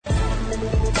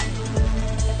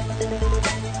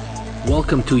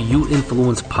Welcome to You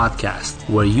Influence Podcast,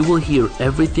 where you will hear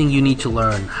everything you need to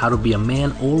learn how to be a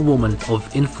man or woman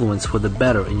of influence for the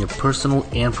better in your personal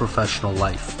and professional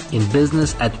life, in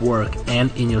business, at work,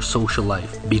 and in your social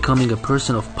life. Becoming a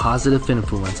person of positive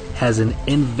influence has an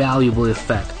invaluable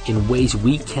effect in ways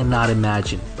we cannot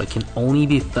imagine, but can only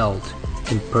be felt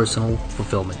in personal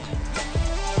fulfillment.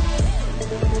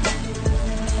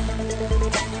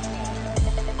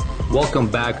 Welcome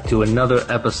back to another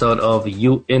episode of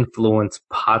You Influence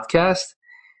Podcast.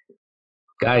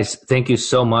 Guys, thank you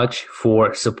so much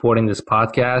for supporting this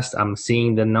podcast. I'm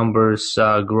seeing the numbers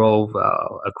grow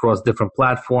across different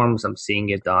platforms. I'm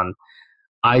seeing it on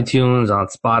iTunes, on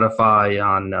Spotify,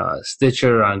 on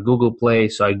Stitcher, on Google Play.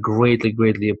 So I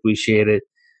greatly appreciate it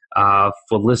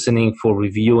for listening, for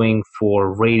reviewing,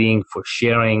 for rating, for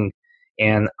sharing,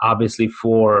 and obviously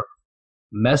for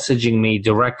messaging me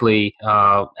directly,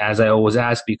 as I always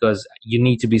ask, because you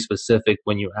need to be specific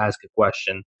when you ask a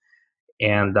question.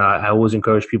 And I always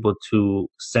encourage people to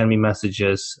send me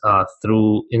messages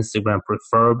through Instagram,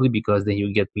 preferably, because then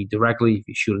you get me directly. If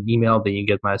you shoot an email, then you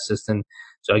get my assistant.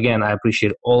 So again, I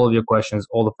appreciate all of your questions,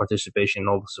 all the participation,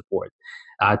 all the support.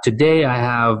 Today, I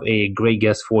have a great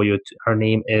guest for you. Her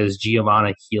name is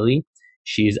Giovanna Healy.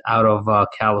 She's out of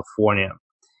California.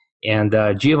 And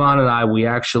Giovanna and I, we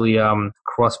actually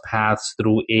crossed paths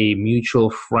through a mutual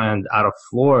friend out of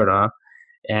Florida.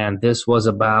 And this was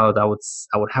about, I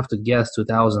would have to guess,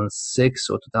 2006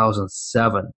 or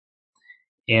 2007.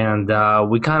 And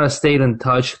we kind of stayed in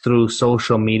touch through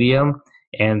social media.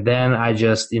 And then I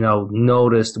just,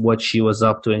 noticed what she was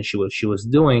up to and what she was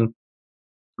doing.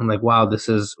 I'm like, wow, this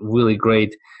is really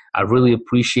great. I really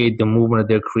appreciate the movement that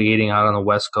they're creating out on the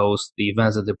West Coast, the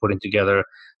events that they're putting together.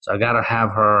 So I got to have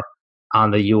her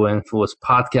on the You Influence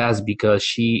podcast, because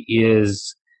she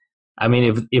is,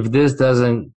 if this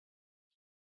doesn't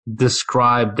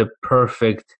describe the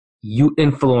perfect You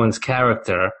Influence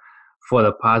character for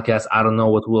the podcast, I don't know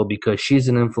what will, because she's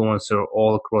an influencer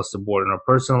all across the board in her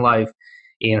personal life,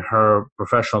 in her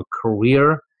professional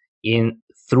career,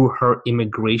 through her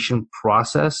immigration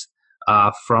process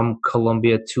from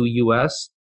Colombia to U.S.,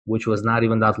 which was not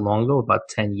even that long ago, about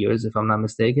 10 years, if I'm not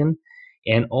mistaken.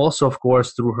 And also, of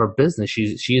course, through her business.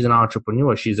 She's an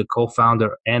entrepreneur. She's a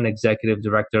co-founder and executive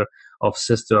director of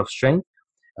Sister of Strength.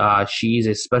 She's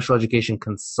a special education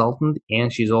consultant,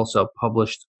 and she's also a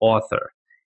published author.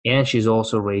 And she's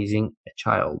also raising a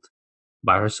child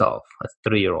by herself, a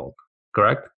 3-year-old.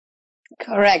 Correct?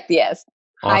 Correct, yes.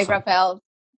 Awesome. Hi, Rafael.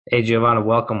 Hey, Giovanna,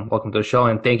 welcome. Welcome to the show,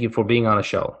 and thank you for being on the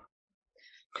show.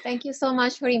 Thank you so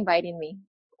much for inviting me.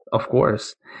 Of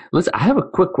course. Listen, I have a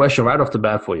quick question right off the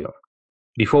bat for you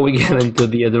before we get into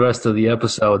the rest of the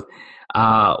episode.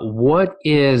 What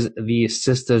is the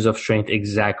Sisters of Strength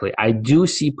exactly? I do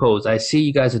see posts. I see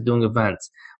you guys are doing events,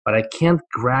 but I can't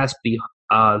grasp the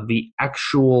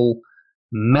actual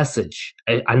message.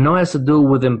 I know it has to do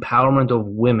with empowerment of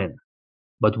women,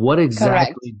 but what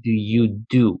exactly do you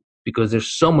do? Because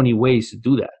there's so many ways to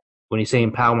do that when you say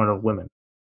empowerment of women.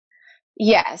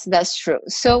 Yes, that's true.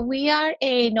 So we are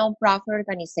a nonprofit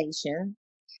organization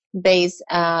based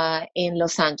in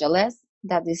Los Angeles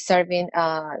that is serving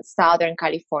Southern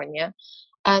California.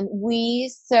 And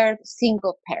we serve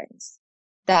single parents.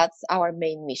 That's our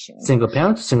main mission. Single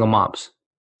parents, single moms?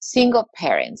 Single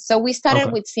parents. So we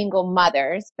started with single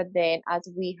mothers, but then as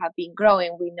we have been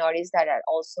growing, we noticed that there are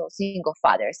also single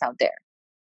fathers out there.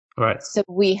 Right. So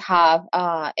we have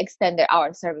extended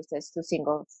our services to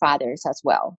single fathers as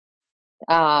well.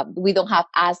 We don't have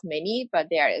as many, but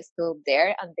they are still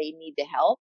there and they need the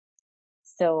help.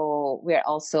 So we're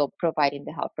also providing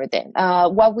the help for them.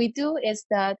 What we do is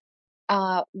that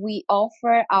we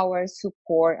offer our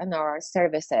support and our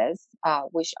services,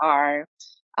 which are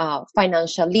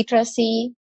financial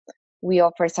literacy. We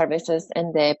offer services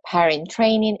in the parent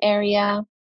training area,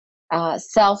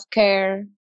 self-care.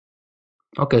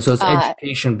 Okay, so it's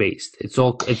education based.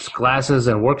 It's classes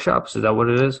and workshops. Is that what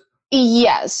it is?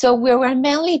 Yeah. So what we're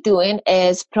mainly doing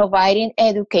is providing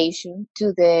education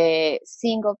to the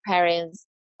single parents,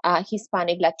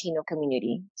 Hispanic Latino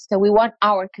community. So we want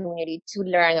our community to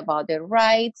learn about their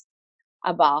rights,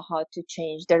 about how to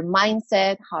change their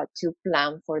mindset, how to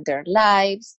plan for their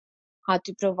lives, how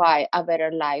to provide a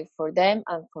better life for them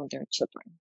and for their children.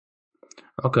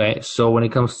 Okay, so when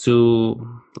it comes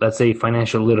to, let's say,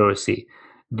 financial literacy,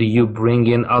 do you bring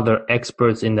in other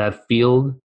experts in that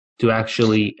field to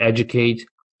actually educate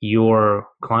your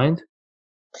client?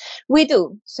 We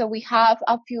do. So we have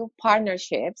a few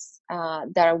partnerships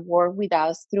that work with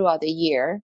us throughout the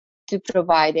year to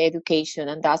provide education,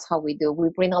 and that's how we do. We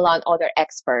bring along other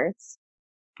experts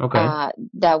Okay.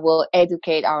 that will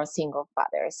educate our single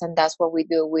fathers. And that's what we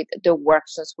do with the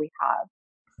workshops we have.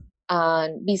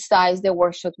 And besides the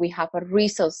workshop, we have a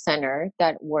resource center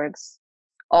that works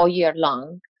all year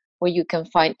long where you can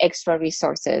find extra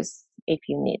resources if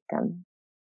you need them.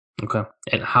 Okay.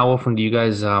 And how often do you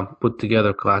guys put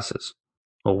together classes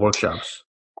or workshops?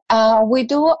 We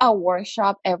do a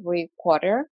workshop every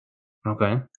quarter,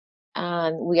 Okay.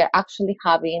 and we are actually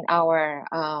having our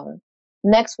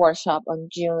next workshop on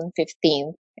June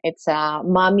 15th. It's a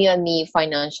Mommy and Me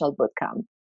Financial Bootcamp.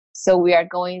 So we are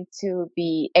going to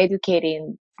be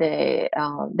educating the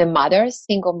mothers,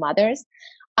 single mothers,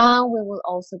 and we will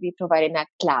also be providing a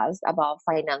class about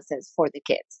finances for the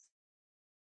kids.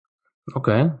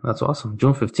 Okay. That's awesome.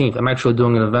 June 15th. I'm actually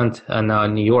doing an event in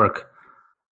New York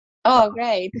Oh,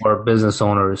 great. for business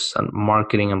owners and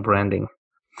marketing and branding.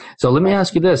 So let me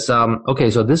ask you this.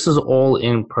 Okay, so this is all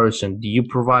in person. Do you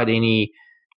provide any,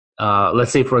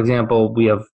 let's say, for example, we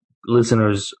have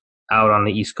listeners out on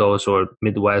the East Coast or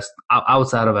Midwest,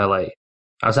 outside of LA,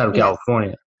 outside of Yes.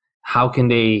 California. How can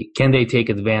they take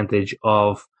advantage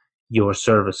of your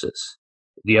services?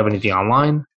 Do you have anything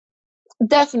online?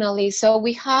 Definitely. So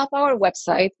we have our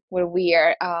website where we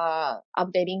are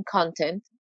updating content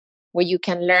where you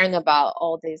can learn about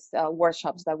all these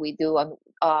workshops that we do and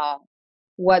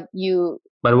what you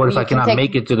But what where if I you can cannot take.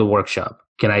 make it to the workshop?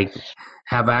 Can I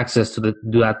have access to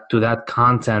that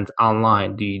content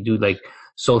online? Do you do like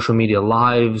social media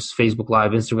lives, Facebook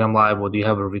Live, Instagram Live, or do you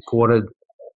have it recorded?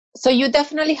 So you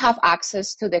definitely have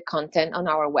access to the content on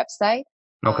our website,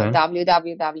 Okay.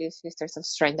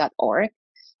 www.sistersofstrength.org.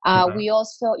 Okay.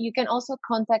 You can also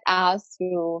contact us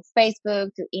through Facebook,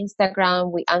 to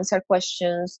Instagram. We answer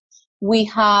questions. We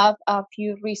have a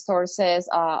few resources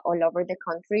all over the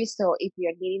country. So if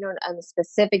you're needing on a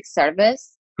specific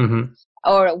service, Mm-hmm.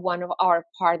 or one of our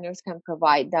partners can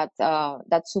provide that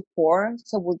support,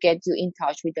 so we'll get you in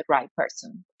touch with the right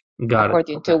person Got it.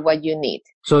 according Okay. to what you need.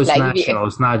 So it's Like if national.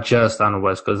 It's not just on the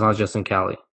West Coast. It's not just in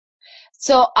Cali.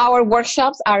 so our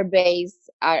workshops are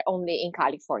only in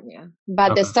California,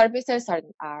 but the Okay. services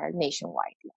are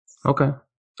nationwide. Okay.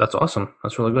 That's awesome.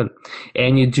 That's really good.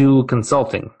 And you do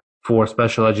consulting for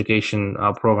special education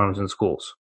programs in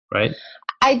schools, right?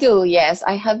 I do, yes.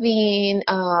 I have been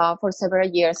for several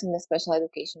years in the special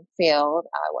education field.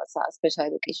 I was a special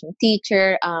education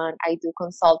teacher, and I do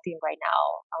consulting right now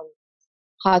on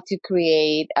how to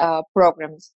create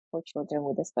programs for children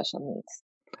with the special needs.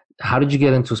 How did you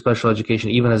get into special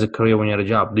education, even as a career when you had a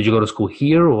job? Did you go to school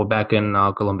here or back in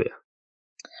Colombia?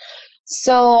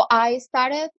 So I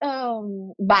started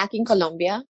back in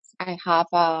Colombia. I have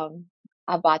a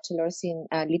bachelor's in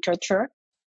literature.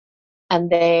 And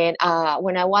then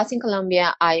when I was in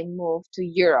Colombia, I moved to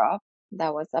Europe.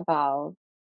 That was about,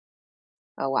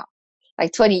 oh wow,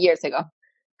 like 20 years ago.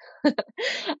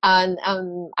 And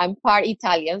I'm part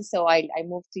Italian, so I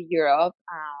moved to Europe.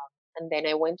 And then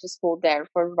I went to school there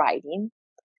for writing.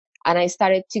 And I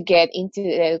started to get into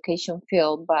the education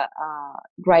field, but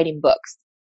writing books,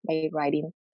 like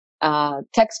writing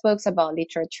textbooks about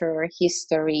literature,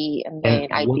 history, and And then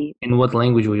I did. in what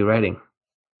language were you writing?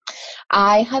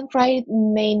 I had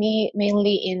written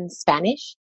mainly in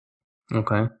Spanish.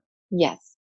 Okay.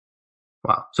 Yes.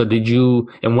 Wow. So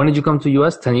and when did you come to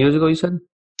US? 10 years ago, you said?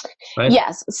 Right?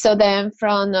 Yes. So then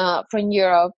from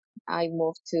Europe, I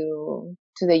moved to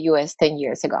the US 10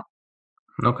 years ago.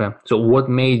 Okay. So what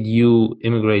made you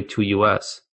immigrate to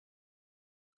US?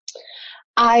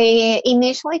 I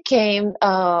initially came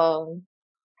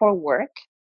for work,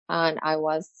 and I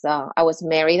was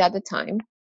married at the time.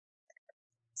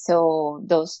 So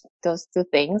those two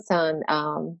things, and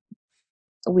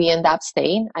we end up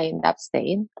staying. I end up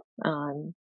staying,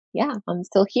 and yeah, I'm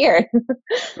still here.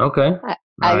 Okay. I, All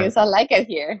I right. guess I like it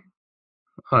here.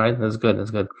 All right. That's good.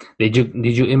 That's good. Did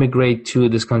you immigrate to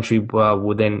this country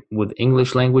with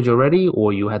English language already,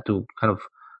 or you had to kind of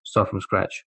start from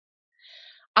scratch?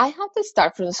 I had to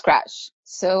start from scratch.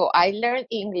 So I learned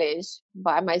English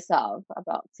by myself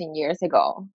about 10 years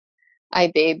ago. I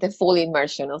did the full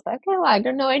immersion. I was like, okay, well, I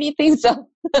don't know anything, so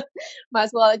might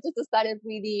as well I just started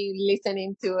reading,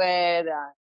 listening to it.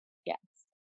 Yeah.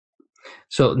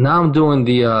 So now I'm doing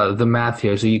the math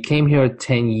here. So you came here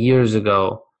 10 years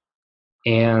ago,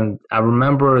 and I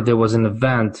remember there was an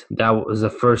event that was the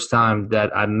first time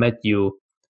that I met you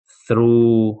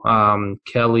through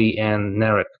Kelly and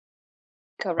Narek,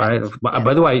 right? Correct. By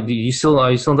Yes, the way, are you still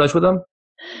in touch with them?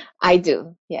 I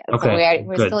do. Yes. So Okay,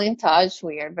 we're good. still in touch.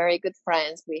 We are very good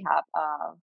friends. We have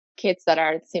kids that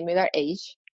are similar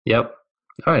age. Yep.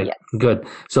 All right, Yes. good.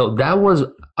 So that was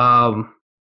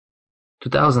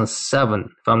 2007,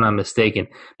 if I'm not mistaken.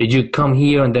 Did you come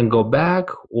here and then go back,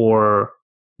 or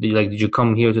did you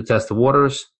come here to test the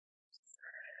waters?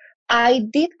 I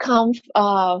did come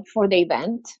for the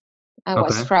event. I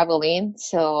was Okay, traveling,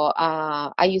 so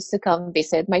I used to come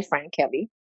visit my friend Kelly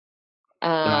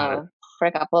got it. uh, for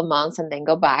a couple of months and then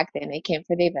go back. Then I came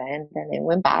for the event and then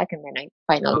went back and then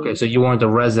I Okay, finally so you weren't a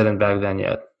resident back then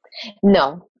yet.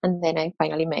 no, and then I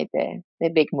finally made the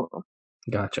big move.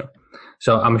 Gotcha.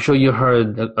 So I'm sure you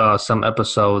heard some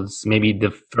episodes, maybe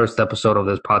the first episode of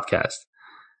this podcast,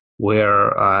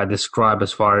 where I describe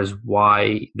as far as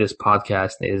why this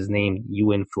podcast is named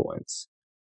You Influence,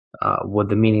 what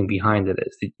the meaning behind it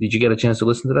is. Did you get a chance to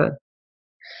listen to that?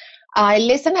 I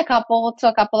listened to a couple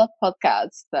of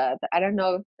podcasts, but I don't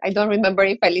know. I don't remember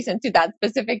if I listened to that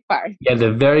specific part. Yeah,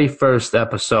 the very first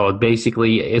episode,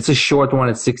 basically, it's a short one.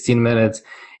 It's 16 minutes,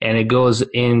 and it goes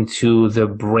into the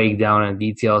breakdown and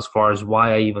detail as far as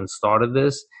why I even started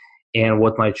this and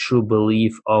what my true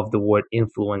belief of the word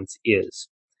influence is.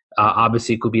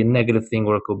 Obviously, it could be a negative thing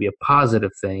or it could be a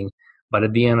positive thing, but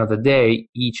at the end of the day,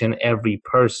 each and every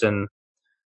person,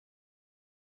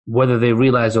 whether they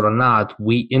realize it or not,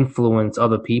 we influence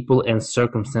other people and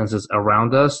circumstances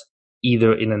around us,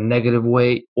 either in a negative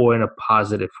way or in a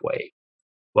positive way.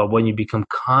 But when you become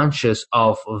conscious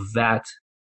of that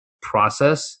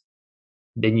process,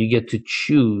 then you get to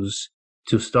choose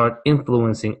to start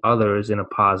influencing others in a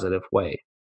positive way.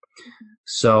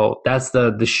 So that's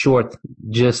the short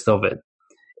gist of it.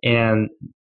 And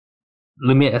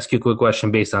let me ask you a quick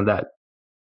question based on that.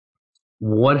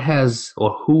 What has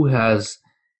or who has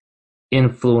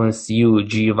influenced you,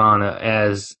 Giovanna,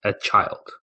 as a child?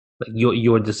 Like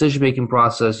your decision making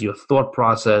process, your thought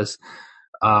process,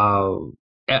 uh,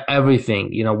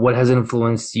 everything. What has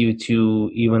influenced you to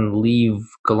even leave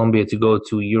Colombia to go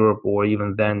to Europe or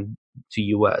even then to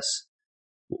US?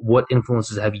 What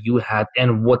influences have you had,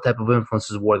 and what type of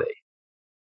influences were they?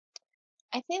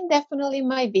 I think definitely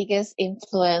my biggest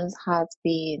influence has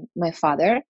been my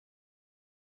father.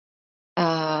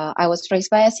 I was raised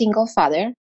by a single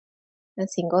father, a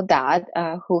single dad,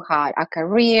 who had a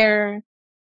career,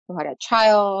 who had a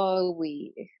child,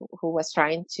 who was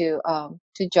trying to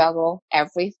juggle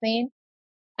everything,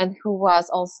 and who was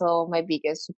also my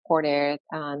biggest supporter,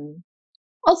 and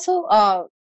also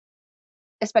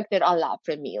expected a lot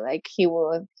from me. Like he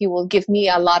will give me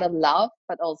a lot of love,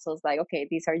 but also it's like, okay,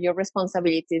 these are your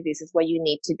responsibilities. This is what you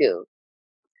need to do.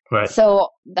 Right. So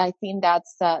I think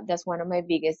that's one of my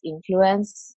biggest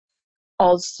influence.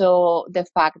 Also, the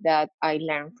fact that I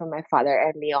learned from my father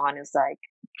early on is like,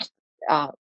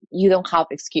 uh, you don't have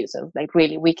excuses. Like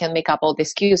really, we can make up all the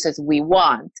excuses we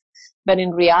want, but in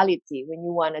reality, when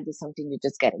you want to do something, you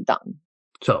just get it done.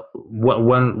 So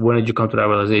when did you come to that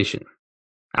realization?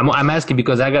 I'm asking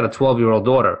because I got a 12-year-old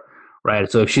daughter,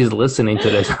 right? So if she's listening to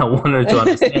this, I want her to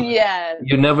understand Yes.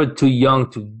 you're never too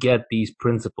young to get these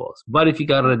principles. But if you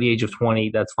got it at the age of 20,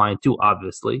 that's fine too,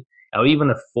 obviously. Or even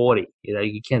at 40,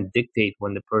 you can't dictate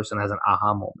when the person has an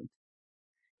aha moment.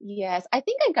 Yes, I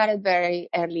think I got it very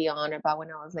early on, about when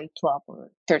I was like 12 or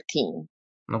 13.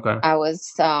 Okay. I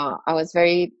was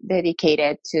very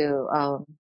dedicated to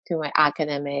my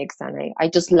academics, and I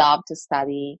just love to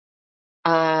study,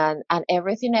 and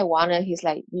everything I wanted. He's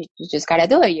like, you just gotta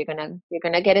do it. You're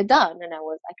gonna get it done. And I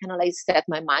kind of like set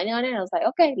my mind on it. I was like,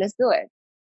 okay, let's do it.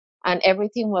 And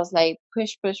everything was like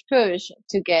push, push, push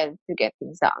to get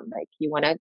things done. Like, you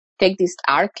wanna take this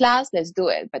art class, let's do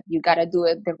it, but you gotta do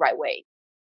it the right way.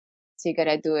 So you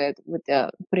gotta do it with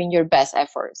putting your best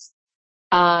efforts.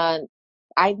 And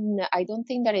I don't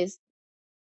think that is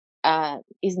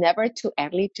never too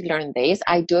early to learn this.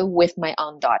 I do it with my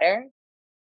own daughter,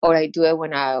 or I do it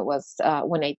when I was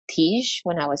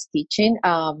teaching.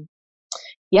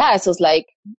 Yeah, so it's like,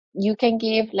 you can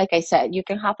give, like I said, you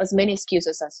can have as many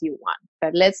excuses as you want,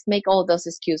 but let's make all those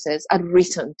excuses a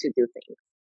reason to do things.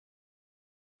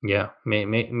 Yeah.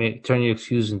 May turn your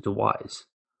excuse into whys,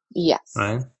 Yes,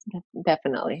 right?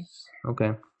 definitely.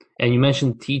 Okay. And you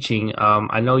mentioned teaching.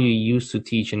 I know you used to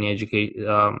teach in the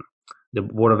education, the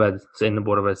Board of Ed, in the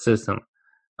Board of Ed system.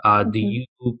 Do Mhm.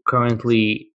 you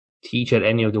currently teach at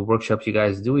any of the workshops you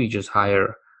guys do? Or you just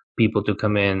hire people to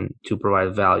come in to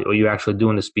provide value, or you actually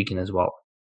doing the speaking as well?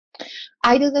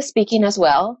 I do the speaking as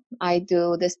well. I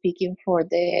do the speaking for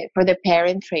the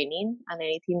parent training and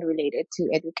anything related to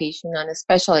education and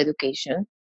special education.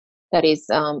 That is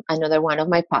another one of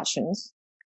my passions.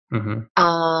 Mm-hmm.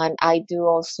 And I do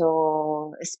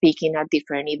also speaking at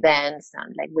different events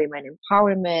and like women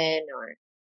empowerment, or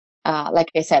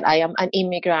like I said, I am an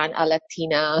immigrant, a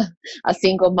Latina, a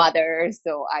single mother.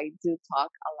 So I do talk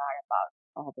a lot about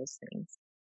all those things.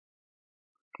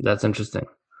 That's interesting.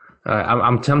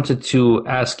 I'm tempted to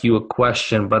ask you a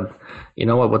question, but you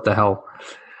know what? What the hell?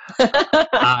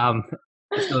 Um,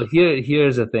 so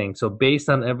here's the thing. So based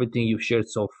on everything you've shared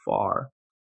so far,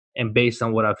 and based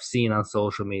on what I've seen on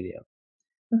social media,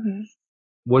 Mhm.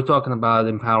 we're talking about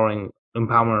empowerment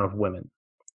of women,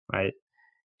 right?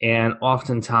 And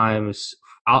oftentimes,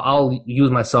 I'll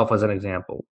use myself as an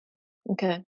example.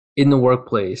 Okay. In the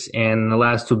workplace and the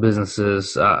last two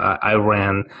businesses I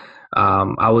ran,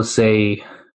 I would say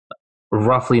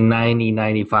roughly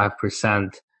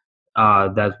 95%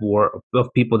 that were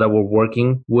of people that were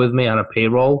working with me on a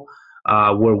payroll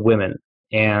were women.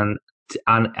 And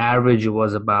on average, it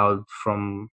was about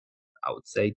from, I would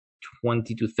say,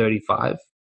 20 to 35,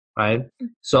 right?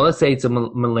 So let's say it's a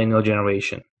millennial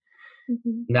generation.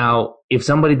 Mhm. Now, if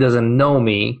somebody doesn't know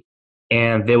me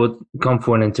and they would come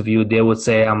for an interview, they would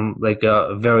say I'm like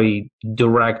a very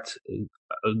direct,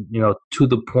 to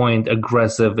the point,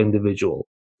 aggressive individual.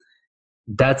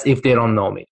 That's if they don't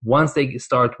know me. Once they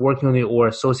start working with me or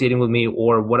associating with me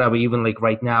or whatever, even like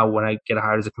right now when I get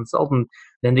hired as a consultant,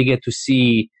 then they get to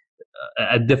see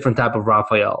a different type of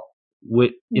Raphael.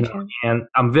 With Okay. and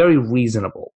I'm very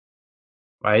reasonable,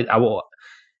 right? I will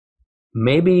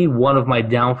maybe one of my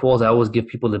downfalls, I always give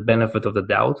people the benefit of the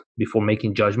doubt before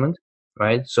making judgment,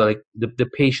 right? So like the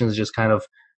patience just kind of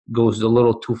goes a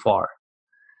little too far.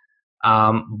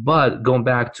 But going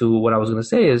back to what I was going to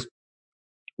say is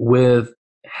with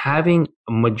having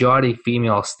a majority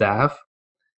female staff,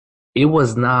 it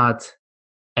was not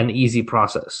an easy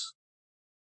process,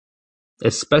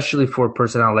 especially for a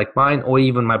personnel like mine or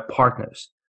even my partners,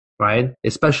 right?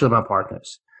 Especially my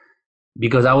partners,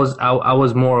 because I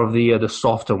was more of the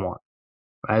softer one,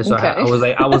 right? So Okay. I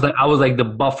was like the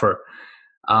buffer.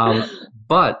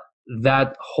 But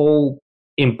that whole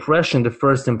impression, the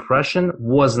first impression,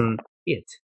 wasn't it.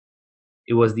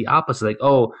 It was the opposite. Like,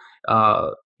 oh,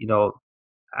 uh, you know,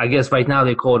 I guess right now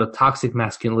they call it a toxic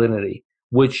masculinity,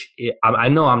 which I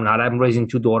know I'm not. I'm raising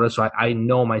two daughters, so I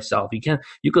know myself.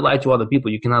 You could lie to other people.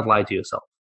 You cannot lie to yourself,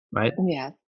 right?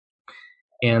 Yeah.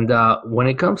 And when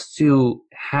it comes to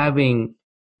having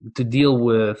to deal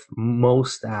with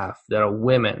most staff that are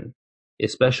women,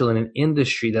 especially in an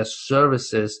industry that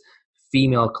services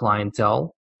female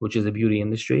clientele, which is the beauty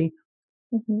industry,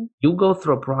 Mhm. you go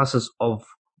through a process of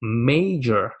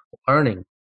major learning.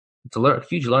 It's a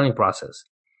huge learning process.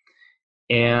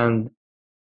 And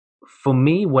for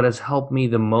me, what has helped me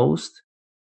the most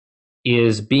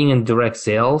is being in direct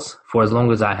sales for as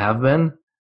long as I have been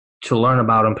to learn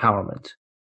about empowerment.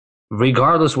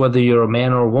 Regardless whether you're a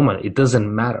man or a woman, it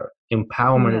doesn't matter.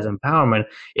 Empowerment is Yeah. empowerment.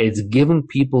 It's giving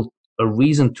people a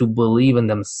reason to believe in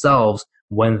themselves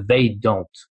when they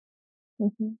don't.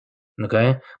 Mhm.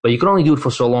 Okay. But you can only do it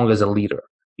for so long as a leader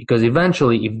because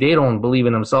eventually, if they don't believe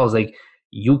in themselves, like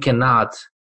you cannot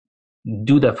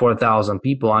do that for 1,000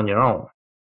 people on your own.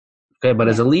 Okay. But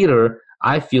as a Yes. leader,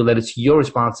 I feel that it's your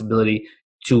responsibility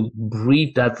to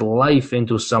breathe that life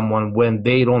into someone when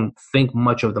they don't think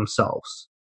much of themselves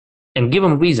and give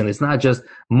them reason. It's not just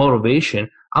motivation.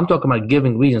 I'm talking about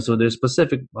giving reason. So there's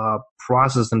specific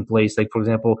process in place. Like, for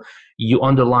example, you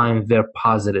underline their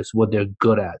positives, what they're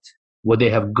good at, what they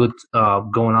have good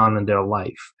going on in their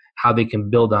life, how they can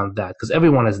build on that. Because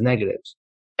everyone has negatives.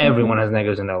 Everyone Mhm. has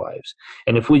negatives in their lives.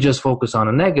 And if we just focus on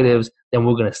the negatives, then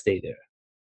we're going to stay there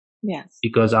Yes.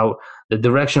 because the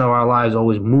direction of our lives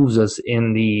always moves us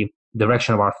in the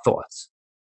direction of our thoughts.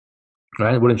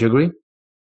 Right? Wouldn't you agree?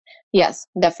 Yes,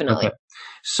 Okay. definitely.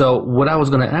 So what I was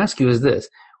going to ask you is this.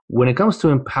 When it comes to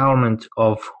empowerment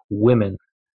of women,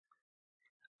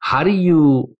 how do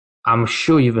you, I'm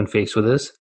sure you've been faced with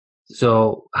this.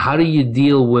 So how do you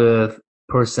deal with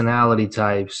personality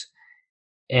types?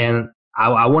 And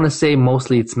I want to say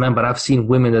mostly it's men, but I've seen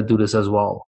women that do this as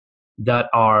well, that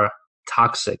are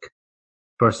toxic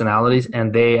personalities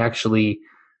and they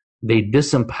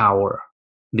disempower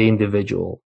the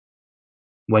individual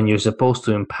when you're supposed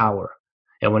to empower.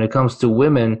 And when it comes to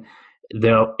women,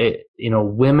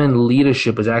 women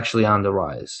leadership is actually on the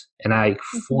rise, and I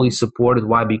fully Mhm. support it.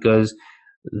 Why? Because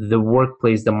the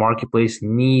workplace, the marketplace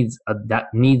needs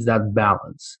that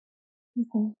balance,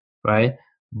 Mhm. right?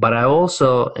 But I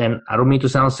also, and I don't mean to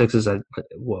sound sexist,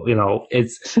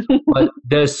 but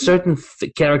there's certain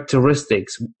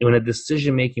characteristics in a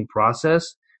decision making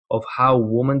process of how a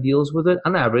woman deals with it.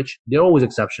 On average, there are always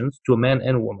exceptions to a man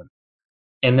and a woman,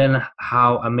 and then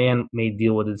how a man may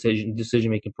deal with the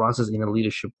decision making process in a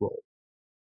leadership role.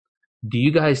 Do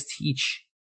you guys teach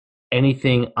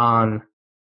anything on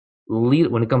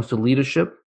when it comes to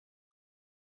leadership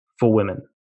for women?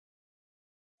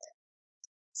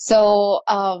 So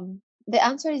the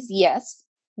answer is yes.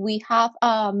 we have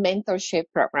a mentorship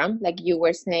program, like you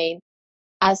were saying.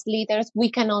 As leaders, we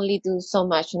can only do so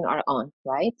much on our own,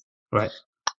 right? Right.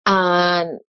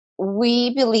 And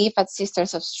we believe at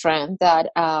Sisters of Strength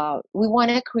that we want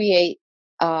to create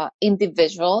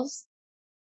individuals.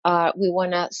 We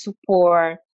want to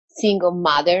support single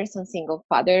mothers and single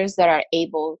fathers that are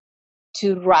able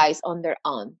to rise on their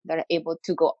own, that are able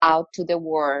to go out to the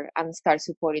world and start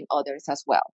supporting others as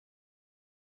well.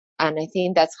 And I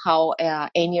think that's how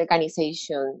any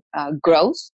organization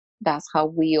grows. That's how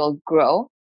we all grow.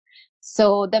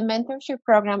 So the mentorship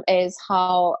program is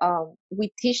how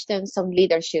we teach them some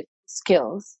leadership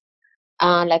skills.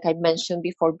 Like I mentioned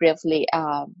before briefly,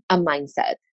 a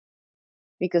mindset,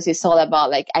 because it's all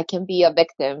about like, I can be a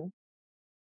victim,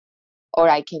 or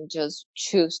I can just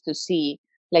choose to see,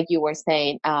 like you were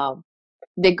saying,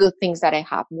 the good things that I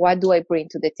have. What do I bring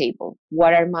to the table?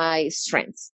 What are my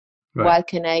strengths? Right.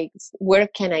 Where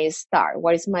can I start?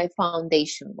 What is my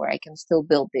foundation where I can still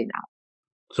build it up?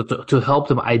 So to help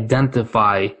them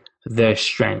identify their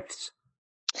strengths.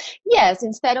 Yes,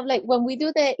 instead of like when we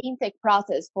do the intake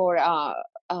process for a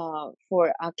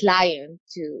client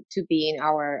to be in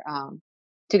our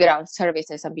to get our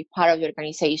services and be part of the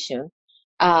organization,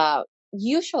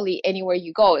 usually anywhere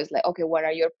you go is like, okay, what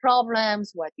are your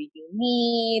problems? What do you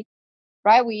need?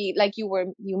 Right? We, like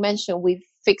you mentioned, we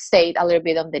fixate a little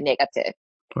bit on the negative,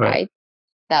 right?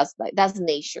 That's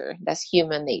nature. That's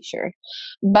human nature.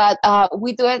 But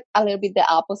we do it a little bit the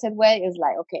opposite way. It's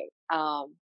like, okay,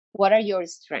 what are your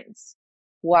strengths?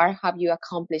 What have you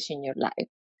accomplished in your life?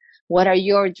 What are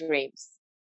your dreams?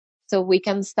 So we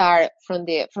can start from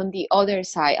the other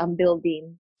side and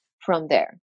building from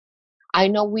there. I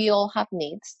know we all have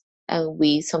needs and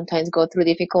we sometimes go through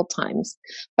difficult times,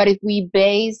 but if we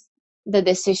base the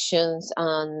decisions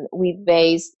and we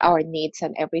base our needs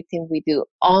and everything we do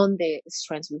on the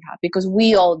strengths we have, because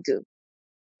we all do.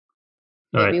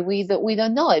 Maybe we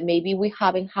don't know it. Maybe we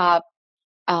haven't had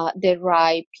the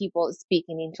right people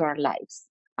speaking into our lives.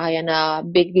 I am a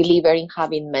big believer in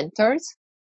having mentors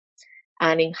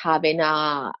and in having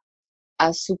a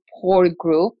support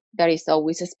group that is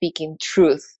always speaking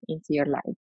truth into your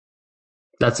life.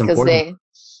 That's important.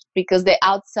 Because the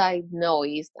outside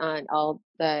noise and all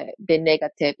the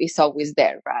negative is always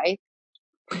there, right?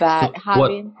 But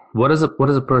so what does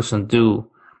a person do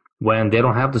when they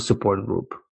don't have the support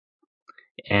group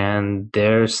and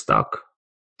they're stuck?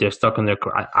 They're stuck in their.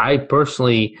 I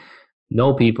personally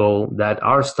know people that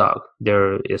are stuck.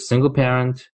 They're a single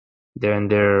parent. They're in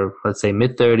their, let's say,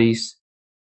 mid-30s.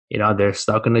 They're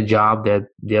stuck in a job that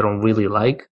they don't really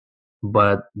like,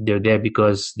 but they're there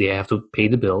because they have to pay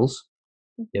the bills.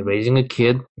 They're raising a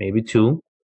kid, maybe two,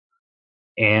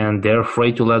 and they're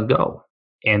afraid to let go.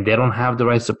 And they don't have the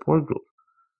right support group.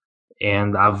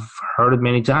 And I've heard it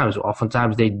many times.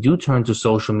 Oftentimes they do turn to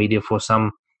social media for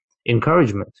some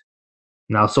encouragement.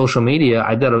 Now, social media,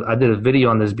 I did a video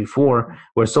on this before,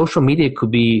 where social media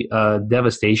could be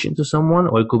devastation to someone,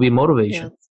 or it could be motivation.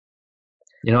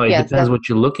 Yes. It depends what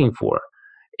you're looking for.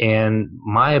 And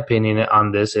my opinion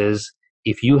on this is,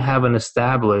 if you haven't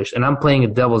established, and I'm playing a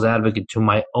devil's advocate to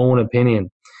my own opinion,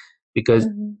 because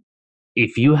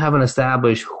if you haven't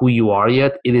established who you are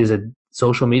yet,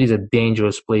 social media is a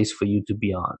dangerous place for you to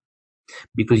be on,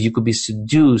 because you could be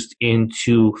seduced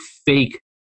into fake,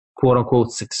 quote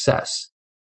unquote, success.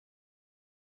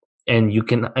 And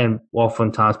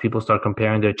oftentimes people start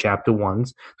comparing their chapter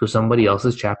 1s to somebody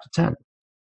else's chapter 10.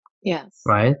 Yes.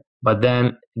 Right? But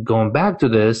then going back to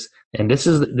this, and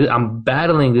I'm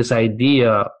battling this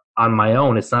idea on my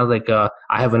own. It's not like I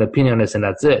have an opinion on this and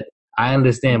that's it. I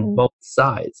understand both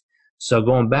sides. So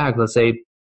going back, let's say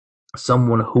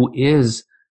someone who is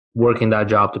working that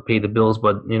job to pay the bills,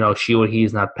 but she or he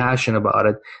is not passionate about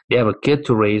it. They have a kid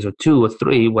to raise, or 2 or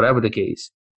 3, whatever the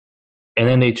case. And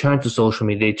then they turn to social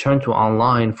media, they turn to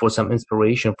online for some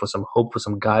inspiration, for some hope, for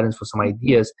some guidance, for some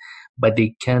ideas, but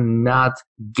they cannot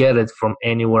get it from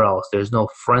anywhere else. There's no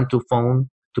friend to phone,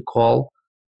 to call,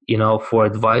 for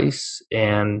advice.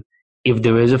 And if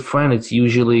there is a friend, it's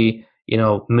usually,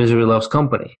 misery loves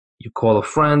company. You call a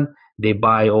friend, they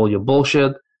buy all your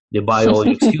bullshit, they buy all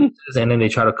your excuses, and then they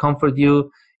try to comfort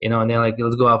you, and they're like,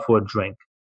 let's go out for a drink.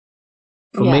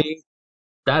 For me,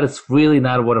 that is really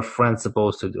not what a friend's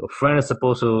supposed to do. A friend is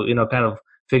supposed to, kind of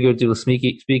figuratively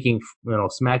speaking,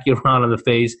 smack you around in the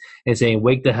face and saying,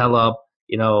 wake the hell up.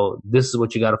 This is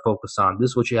what you got to focus on. This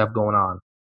is what you have going on.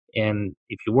 And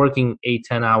if you're working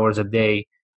 8-10 hours a day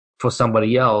for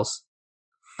somebody else,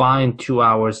 find 2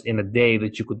 hours in a day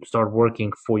that you could start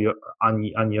working on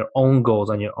your own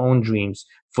goals, on your own dreams.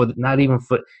 Even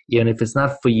if it's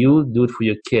not for you, do it for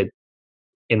your kid.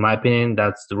 In my opinion,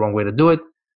 that's the wrong way to do it.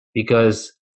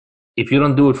 because if you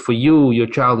don't do it for you, your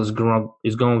child is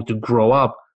going to grow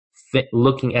up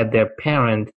looking at their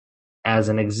parent as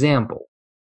an example.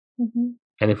 Mm-hmm.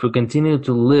 And if we continue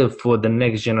to live for the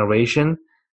next generation,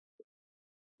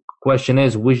 question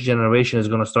is, which generation is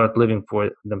going to start living for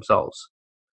themselves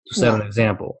to set an Yeah,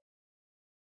 example?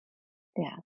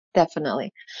 yeah,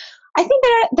 definitely. I think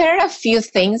there are a few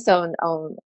things on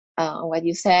what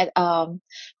you said.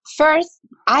 First,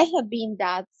 I have been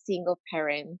that single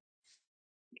parent,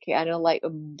 kind of like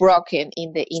broken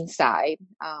in the inside,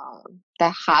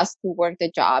 that has to work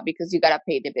the job because you gotta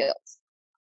pay the bills.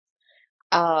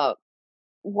 Uh,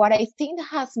 what I think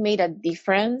has made a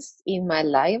difference in my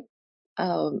life,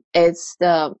 is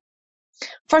the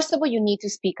first of all, you need to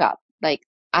speak up, like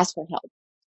ask for help.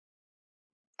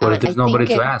 What if And I there's nobody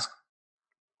think to it, ask?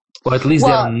 Or at least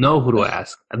they well, don't know who to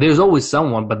ask. There's always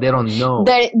someone, but they don't know.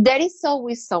 there is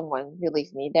always someone,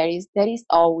 believe me, there is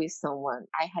always someone.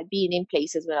 I had been in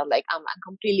places where I'm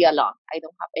completely alone. I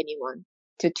don't have anyone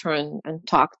to turn and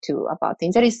talk to about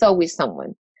things. There is always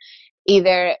someone.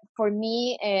 Either for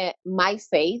me, my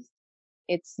faith,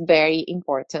 it's very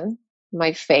important.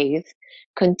 My faith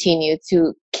continued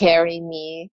to carry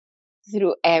me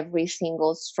through every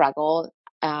single struggle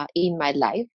in my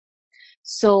life.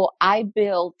 So I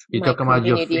built You're my talking about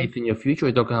your community, faith in your future, or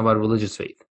you're talking about religious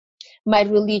faith? my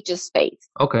religious faith.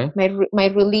 Okay. My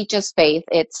religious faith,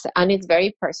 it's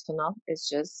very personal. It's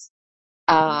just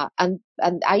and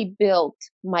I built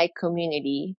my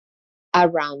community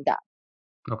around that,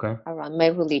 Okay. around my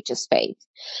religious faith.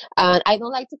 And I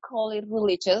don't like to call it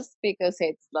religious because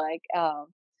it's like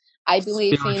I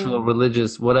believe Spiritual, in,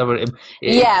 religious, whatever.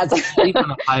 yes. It's belief in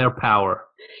a higher power.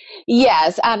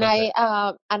 Yes, Okay.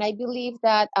 and I believe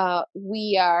that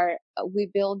we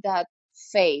build that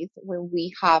faith when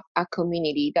we have a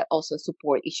community that also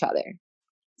support each other.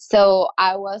 So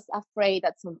I was afraid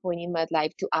at some point in my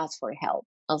life to ask for help.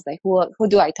 I was like, who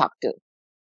do I talk to?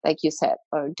 Like you said,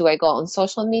 or do I go on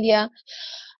social media?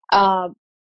 Um,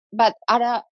 but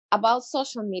about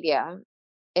social media,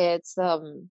 it's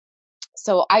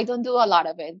so I don't do a lot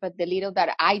of it, but the little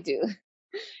that I do,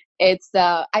 it's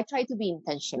I try to be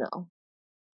intentional.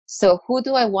 So who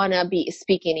do I want to be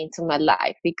speaking into my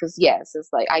life? Because yes, it's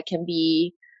like I can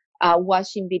be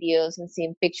watching videos and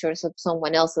seeing pictures of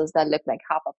someone else's that look like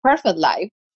have a perfect life,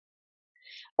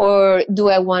 or do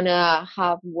I want to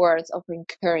have words of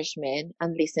encouragement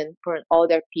and listen for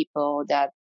other people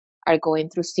that are going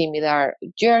through similar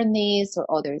journeys, or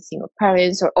other single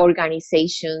parents, or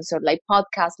organizations, or like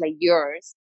podcasts like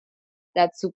yours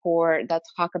that support, that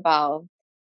talk about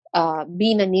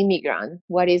being an immigrant,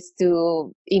 what is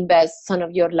to invest some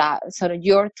of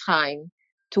your time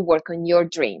to work on your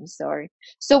dreams, or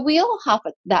so we all have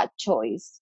that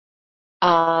choice.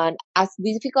 And as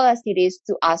difficult as it is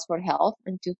to ask for help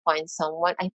and to find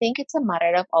someone, I think it's a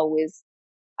matter of always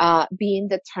being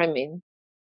determined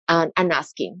and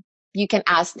asking. You can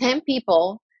ask 10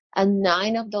 people, and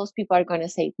 9 of those people are going to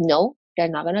say no, they're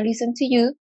not going to listen to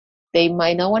you. They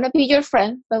might not want to be your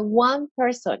friend, but one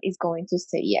person is going to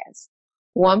say yes.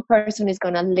 One person is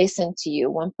going to listen to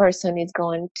you. One person is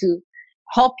going to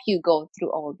help you go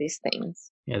through all these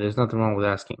things. Yeah, there's nothing wrong with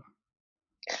asking.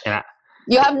 And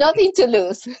You have nothing to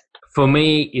lose. for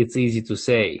me, it's easy to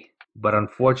say, but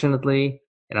unfortunately,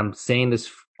 and I'm saying this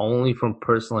only from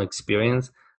personal experience,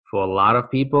 for a lot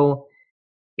of people,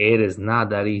 it is not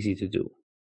that easy to do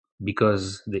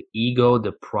because the ego,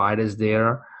 the pride is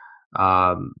there.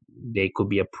 They could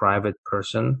be a private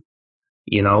person,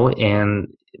 and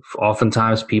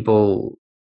oftentimes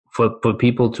for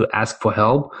people to ask for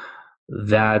help,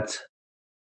 that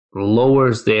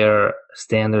lowers their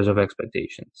standards of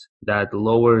expectations, that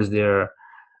lowers their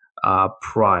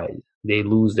pride. They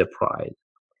lose their pride,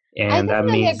 I and that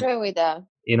definitely means, agree with that.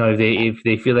 if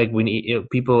they feel like we need,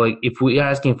 people, like if we're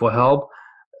asking for help,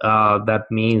 that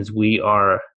means we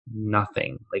are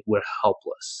nothing, like we're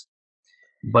helpless.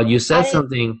 But I, you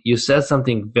said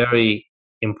something very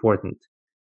important.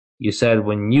 You said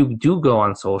when you do go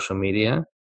on social media,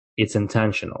 it's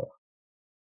intentional.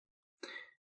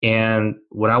 And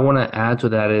what I want to add to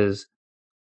that is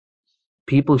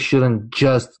people shouldn't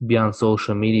just be on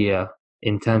social media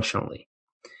intentionally.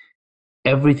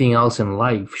 Everything else in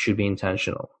life should be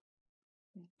intentional.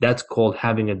 That's called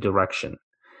having a direction.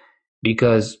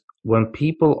 Because when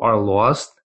people are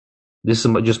lost, this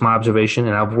is just my observation,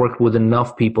 and I've worked with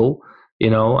enough people,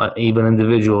 even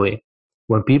individually.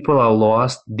 When people are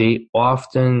lost, they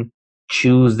often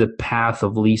choose the path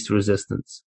of least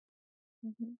resistance.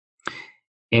 Mhm.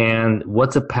 And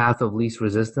what's a path of least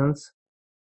resistance?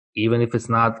 Even if it's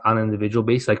not on an individual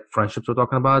base, like friendships we're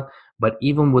talking about, but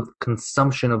even with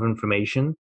consumption of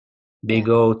information, They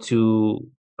go to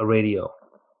a radio.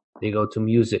 They go to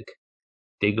music.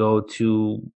 They go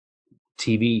to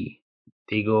TV.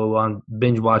 They go on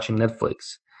binge watching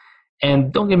Netflix.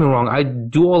 And don't get me wrong, I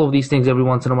do all of these things every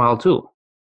once in a while too.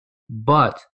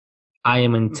 But I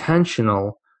am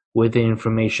intentional with the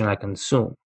information I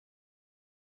consume.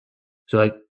 So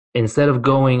like instead of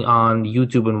going on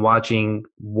YouTube and watching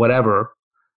whatever,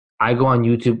 I go on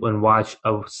YouTube and watch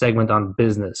a segment on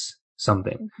business,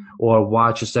 something, or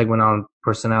watch a segment on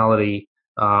personality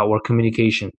or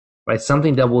communication, right?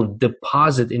 Something that will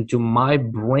deposit into my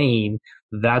brain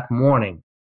that morning.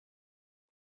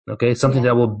 Okay, something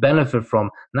that will benefit from,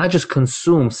 not just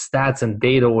consume stats and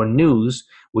data or news,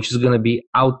 which is going to be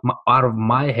out of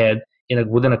my head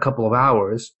within a couple of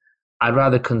hours. I'd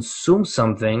rather consume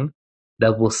something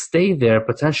that will stay there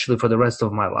potentially for the rest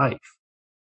of my life.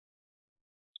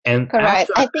 And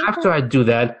after I do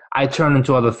that, I turn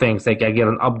into other things. Like I get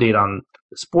an update on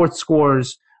sports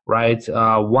scores, right?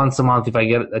 Once a month, if I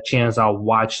get a chance, I'll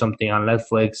watch something on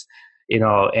Netflix,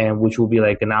 and which will be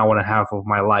like an hour and a half of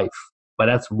my life. But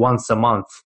that's once a month.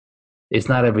 It's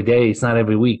not every day. It's not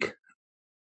every week.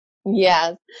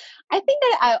 Yes. I think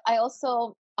that I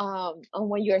also, on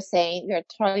what you're saying, you're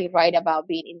totally right about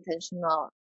being intentional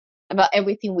about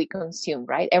everything we consume,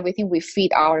 right? Everything we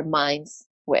feed our minds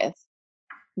with,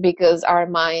 because our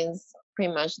minds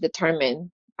pretty much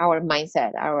determine our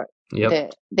mindset, the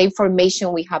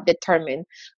information we have determine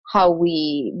how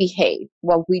we behave,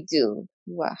 what we do,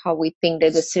 how we think,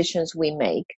 the decisions we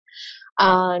make.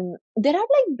 And there are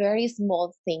like very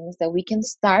small things that we can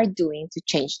start doing to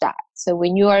change that. So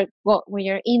when you're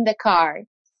in the car,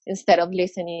 instead of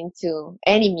listening to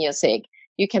any music,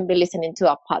 you can be listening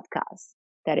to a podcast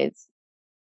that is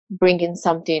bringing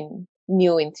something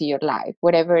new into your life,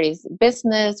 whatever it is,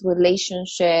 business,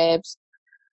 relationships,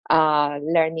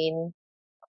 learning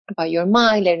about your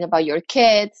mind, learning about your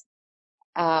kids.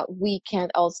 We can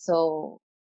also,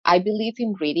 I believe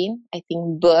in reading. I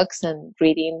think books and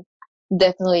reading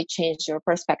definitely change your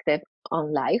perspective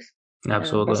on life.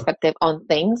 Absolutely. Perspective on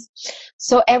things.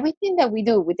 So everything that we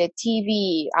do with the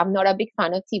TV, I'm not a big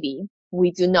fan of TV.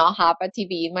 We do not have a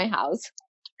TV in my house.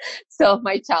 So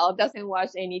my child doesn't watch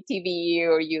any TV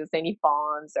or use any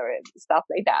phones or stuff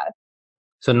like that.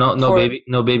 So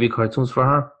no baby cartoons for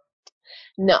her?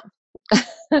 No.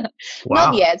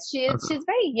 Wow. Not yet. She's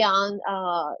very young.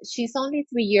 She's only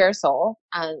 3 years old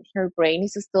and her brain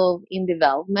is still in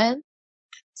development.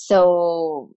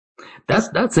 So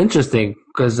that's interesting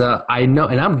because I know,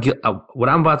 and what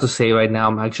I'm about to say right now,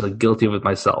 I'm actually guilty of it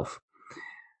myself.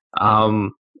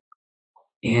 And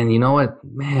you know what,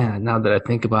 man, now that I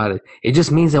think about it, it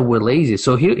just means that we're lazy.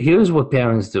 So here's what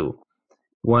parents do.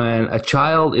 When a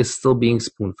child is still being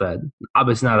spoon-fed,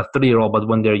 obviously not a 3-year-old, but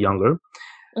when they're younger,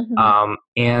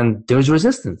 and there's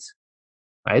resistance,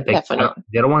 right? They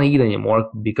don't want to eat anymore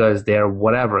because they're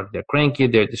whatever. They're cranky,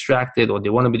 they're distracted, or they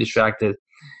want to be distracted.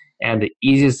 And the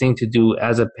easiest thing to do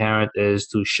as a parent is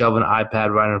to shove an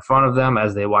iPad right in front of them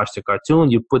as they watch the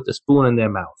cartoon. You put the spoon in their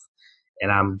mouth.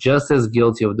 And I'm just as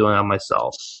guilty of doing that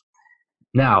myself.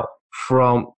 Now,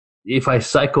 if I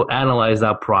psychoanalyze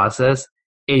that process,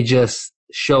 it just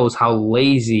shows how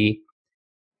lazy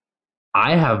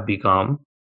I have become,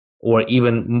 or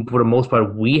even for the most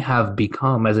part, we have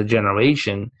become as a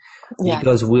generation,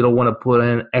 because we don't want to put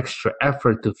in extra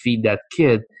effort to feed that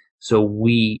kid. So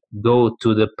we go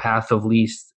to the path of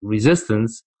least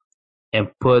resistance and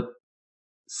put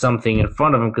something in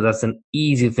front of them because that's an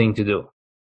easy thing to do.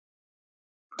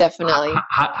 Definitely.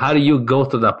 How do you go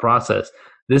through that process?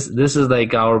 This is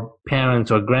like our parents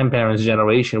or grandparents'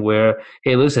 generation where,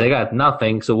 hey, listen, I got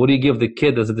nothing. So what do you give the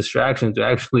kid as a distraction to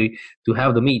actually to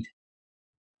have them eat?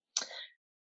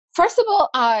 First of all,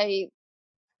 I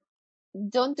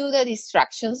don't do the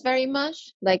distractions very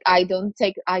much. Like I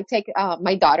take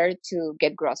my daughter to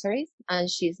get groceries and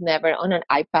she's never on an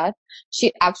iPad.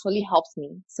 She actually helps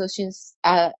me. So since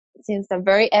a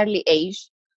very early age,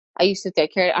 I used to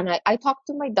take her and I talk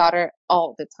to my daughter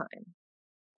all the time.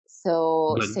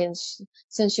 So since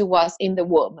she was in the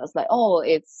womb, I was like, oh,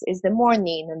 it's the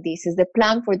morning and this is the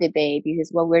plan for the day. This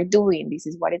is what we're doing. This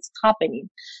is what is happening.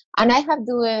 And I have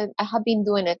been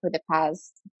doing it for the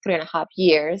past 3.5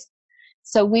 years.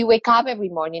 So we wake up every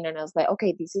morning and I was like,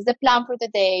 okay, this is the plan for the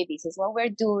day. This is what we're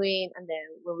doing. And then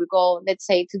when we go, let's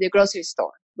say to the grocery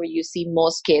store where you see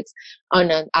most kids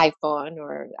on an iPhone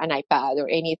or an iPad or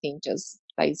anything, just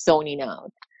like zoning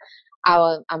out.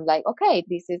 I'm like, okay,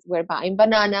 we're buying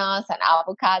bananas and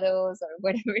avocados or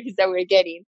whatever it is that we're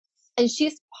getting. And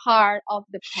she's part of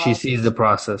the process. She sees the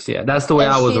process. Yeah, that's the way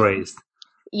I was raised.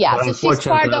 Yeah, But so she's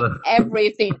unfortunately, part of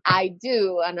everything I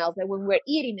do. And I was like, when we're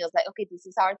eating, it was like, okay, this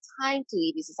is our time to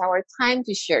eat. This is our time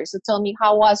to share. So tell me,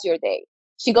 how was your day?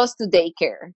 She goes to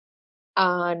daycare.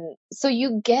 And so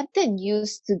you get them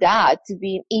used to that, to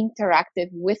being interactive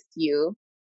with you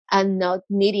and not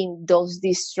needing those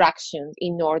distractions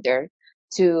in order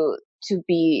to to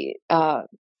be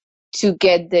to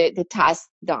get the task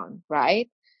done, right?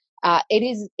 It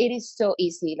is so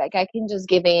easy. Like I can just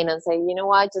give in and say, you know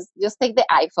what, just take the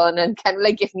iPhone and kind of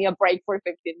like give me a break for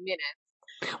 15 minutes.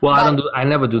 well, But I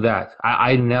never do that.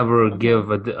 I never mhm. give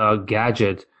a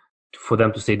gadget for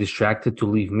them to stay distracted to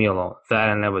leave me alone. That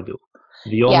I never do.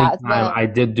 The only Yes, time but I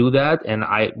did do that, and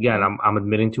again, mhm, I'm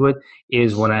admitting to it,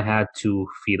 is when I had to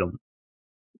feed them.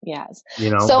 yes.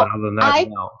 But So other than that, I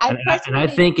no. I And I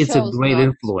personally think it's a chose great not.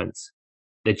 influence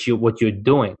that what you're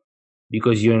doing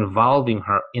because you're involving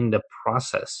her in the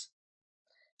process,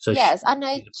 so Yes, and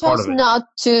I she's a part chose of it.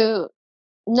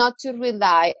 not to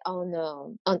rely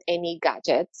on any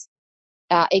gadgets.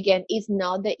 Again, it's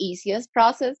not the easiest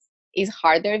process. It's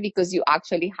harder because you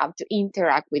actually have to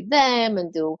interact with them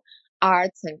and do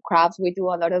arts and crafts. We do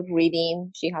a lot of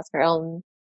reading. She has her own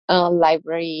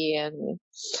library, and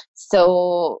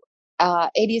so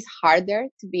it is harder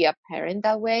to be a parent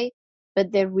that way.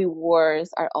 But the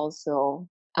rewards are also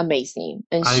amazing,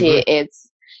 and I agree.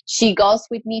 she goes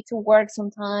with me to work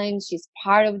sometimes. She's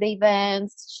part of the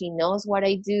events. She knows what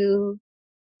I do,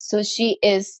 so she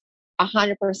is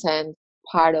 100%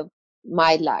 part of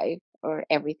my life or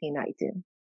everything I do.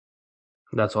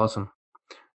 That's awesome.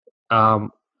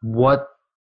 What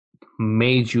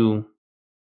made you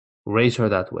raise her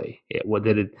that way? What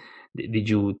did it? Did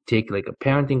you take like a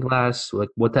parenting class? Like,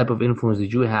 what type of influence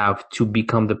did you have to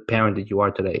become the parent that you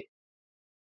are today?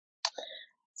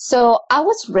 So I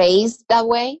was raised that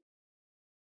way.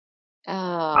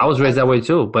 I was raised I, that way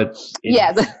too, but it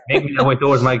yes. made me that way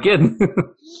towards my kid.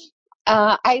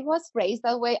 I was raised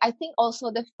that way. I think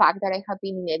also the fact that I have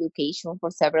been in education for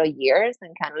several years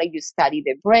and kind of like you study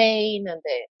the brain and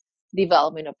the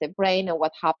development of the brain and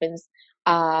what happens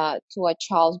to a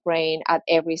child's brain at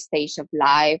every stage of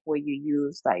life, where you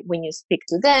use, like when you speak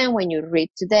to them, when you read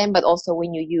to them, but also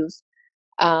when you use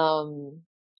um,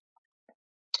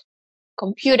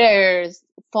 computers,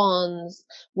 phones,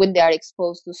 when they are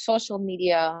exposed to social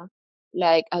media.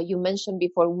 Like you mentioned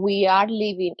before, we are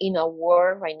living in a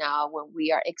world right now when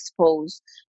we are exposed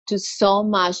to so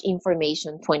much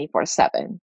information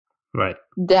 24/7, Right.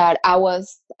 that I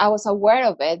was aware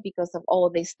of it because of all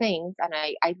these things, and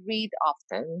I read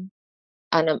often,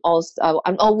 and I'm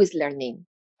always learning.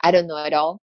 I don't know it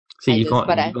all. See,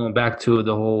 But you're going back to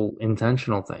the whole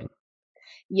intentional thing.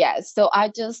 yes, so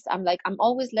I'm like, I'm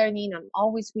always learning, I'm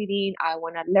always reading, I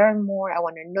want to learn more, I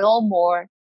want to know more.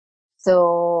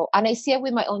 So, and I see it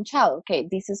with my own child. Okay,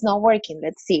 this is not working.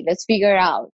 Let's see. Let's figure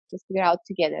out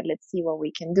together. Let's see what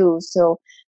we can do. So,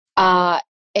 uh,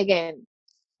 again,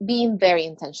 being very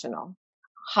intentional.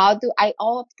 I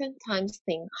oftentimes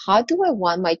think, how do I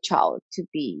want my child to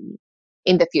be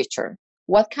in the future?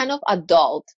 What kind of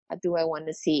adult do I want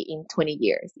to see in 20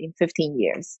 years, in 15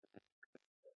 years?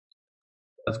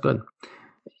 That's good.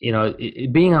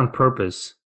 Being on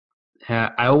purpose.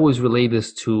 I always relate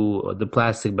this to the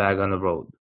plastic bag on the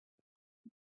road.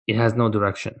 It has no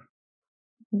direction.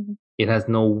 Mhm. It has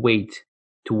no weight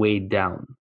to weigh it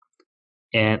down.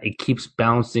 And it keeps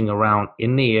bouncing around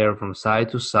in the air from side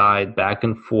to side, back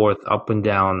and forth, up and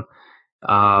down,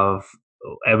 of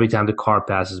every time the car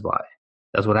passes by.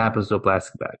 That's what happens to a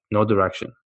plastic bag. No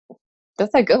direction.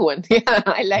 That's a good one. Yeah,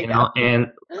 I like that.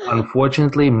 And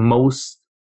unfortunately,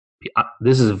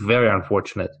 this is very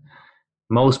unfortunate.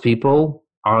 Most people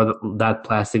are that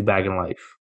plastic bag in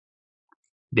life.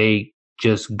 They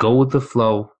just go with the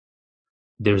flow.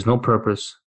 There's no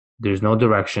purpose. There's no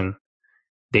direction.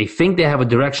 They think they have a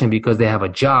direction because they have a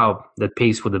job that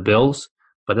pays for the bills,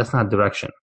 but that's not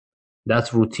direction.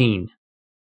 That's routine.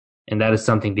 And that is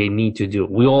something they need to do.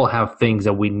 We all have things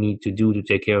that we need to do to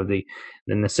take care of the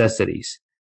necessities.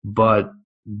 But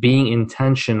being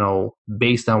intentional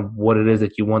based on what it is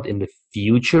that you want in the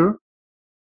future,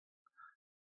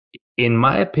 in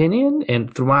my opinion,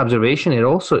 and through my observation,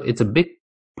 it's a big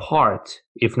part,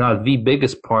 if not the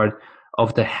biggest part,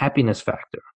 of the happiness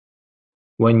factor.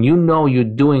 When you know you're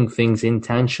doing things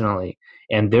intentionally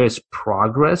and there's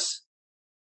progress,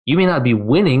 you may not be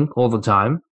winning all the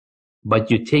time,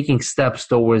 but you're taking steps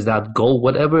towards that goal,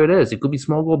 whatever it is. It could be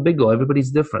small goal, big goal.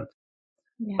 Everybody's different,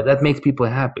 but that Yes. makes people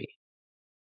happy.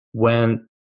 When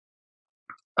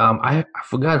I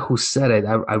forgot who said it.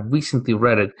 I recently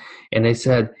read it, and they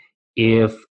said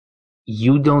if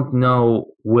you don't know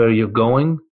where you're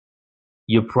going,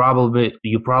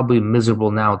 you're probably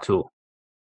miserable now too.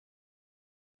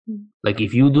 Like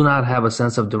if you do not have a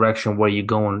sense of direction where you're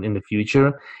going in the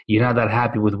future, you're not that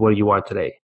happy with where you are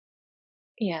today.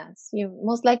 Yes, you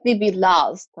most likely be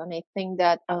lost. And I think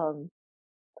that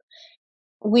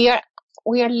we are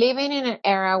living in an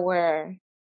era where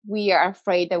we are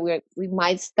afraid that we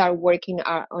might start working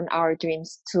on our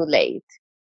dreams too late.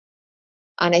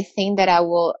 And I think that I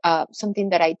will something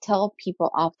that I tell people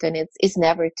often, it's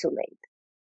never too late.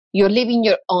 You're living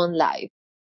your own life.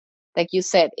 Like you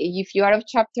said, if you are of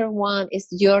chapter 1, it's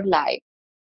your life.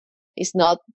 It's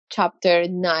not chapter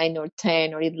 9 or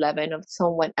 10 or 11 of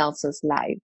someone else's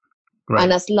life. Right.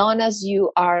 And as long as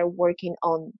you are working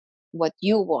on what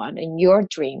you want and your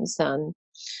dreams, and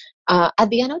at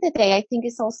the end of the day, I think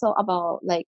it's also about,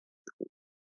 like,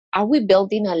 are we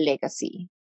building a legacy?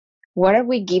 What are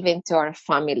we giving to our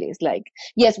families? Like,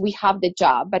 yes, we have the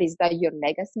job, but is that your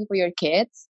legacy for your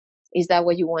kids? Is that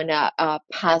what you want to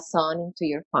pass on into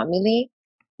your family?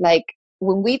 Like,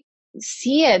 when we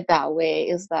see it that way,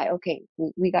 it's like, okay,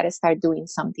 we got to start doing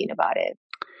something about it.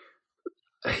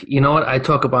 You know what? I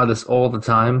talk about this all the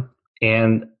time,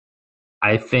 and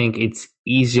I think it's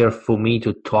easier for me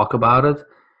to talk about it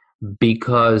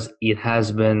because it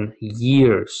has been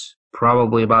years,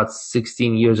 probably about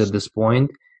 16 years at this point,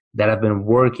 that I've been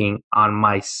working on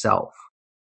myself.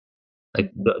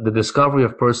 Like the discovery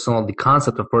of the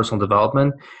concept of personal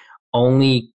development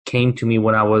only came to me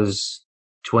when I was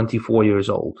 24 years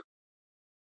old.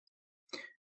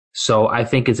 So I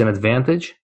think it's an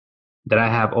advantage that I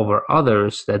have over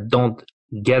others that don't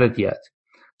get it yet.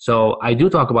 So I do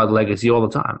talk about legacy all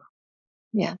the time.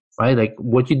 Yeah. Right? Like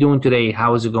what you're doing today,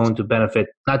 how is it going to benefit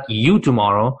not you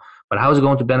tomorrow, but how is it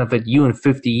going to benefit you in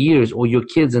 50 years or your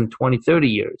kids in 20, 30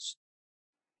 years?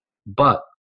 But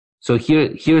so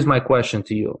here's my question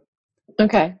to you.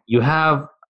 Okay. You have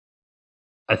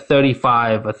a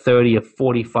 35, a 30, a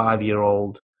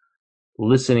 45-year-old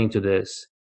listening to this,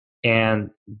 and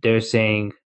they're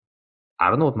saying, I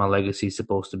don't know what my legacy is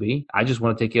supposed to be. I just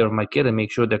want to take care of my kid and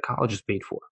make sure their college is paid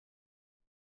for.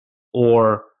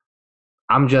 Or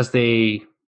I'm just a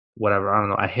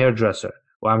hairdresser,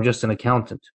 or I'm just an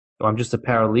accountant, or I'm just a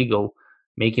paralegal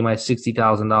making my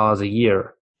 $60,000 a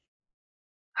year.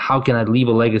 How can I leave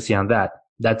a legacy on that?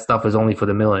 That stuff is only for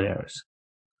the millionaires.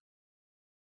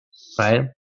 Right?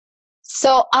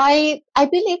 So I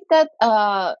believe that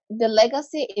the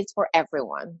legacy is for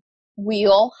everyone. We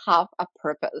all have a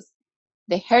purpose.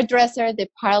 The hairdresser, the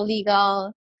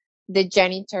paralegal, the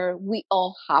janitor, we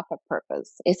all have a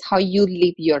purpose. It's how you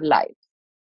live your life,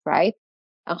 right?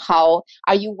 And how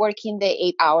are you working the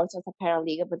 8 hours as a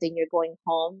paralegal, but then you're going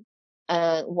home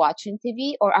and watching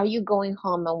TV, or are you going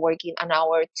home and working an hour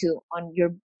or two on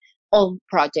your own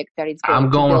project that is going I'm to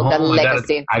going build a home.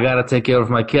 legacy? I gotta take care of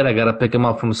my kid. I gotta pick him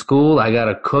up from school. I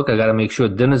gotta cook. I gotta make sure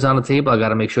dinner's on the table. I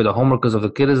gotta make sure the homework of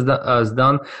the kid is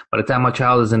done. By the time my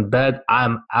child is in bed,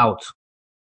 I'm out.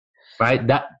 Right?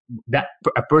 That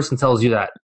a person tells you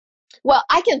that. Well,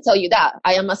 I can tell you that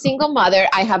I am a single mother.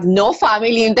 I have no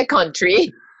family in the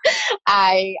country.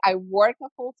 I work a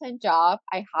full-time job.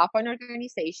 I have an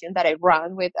organization that I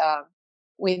run with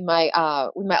my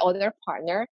other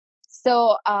partner.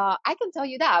 So I can tell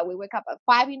you that we wake up at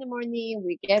 5 in the morning.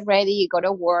 We get ready, go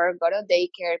to work, go to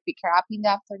daycare, pick her up in the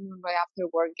afternoon right after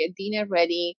work, get dinner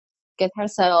ready, get her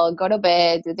settled, go to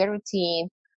bed, do the routine,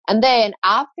 and then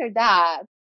after that,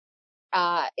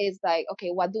 is like, okay,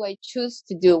 what do I choose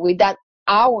to do with that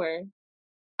hour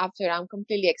after I'm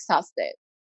completely exhausted?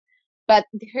 But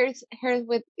here's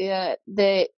with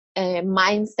the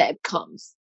mindset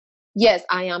comes. Yes,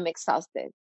 I am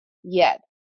exhausted. Yet,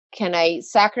 can I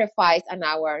sacrifice an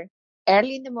hour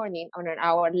early in the morning or an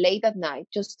hour late at night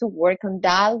just to work on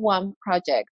that one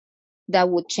project that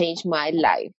would change my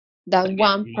life? That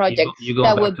one project You're going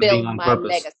that back will to being build on my purpose.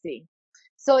 legacy.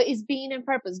 So it's being in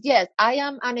purpose. Yes, I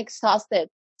am an exhausted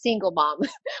single mom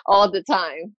all the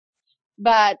time,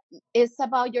 but it's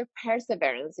about your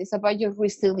perseverance. It's about your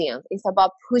resilience. It's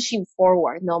about pushing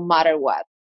forward no matter what.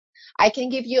 I can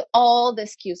give you all the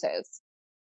excuses.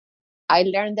 I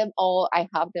learned them all. I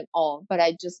have them all, but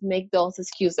I just make those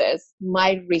excuses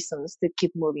my reasons to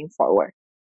keep moving forward.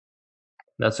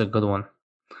 That's a good one.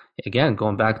 Again,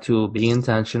 going back to being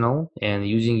intentional and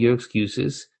using your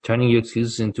excuses, turning your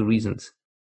excuses into reasons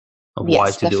of why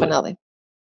Yes, to do it. definitely.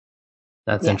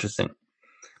 That's Yes. interesting.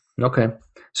 Okay.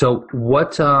 So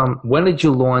when did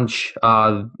you launch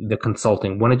the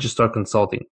consulting? When did you start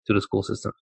consulting to the school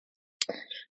system?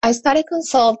 I started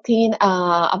consulting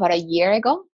about a year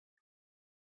ago.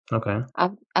 Okay.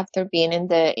 After being in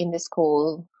the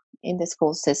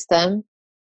school system,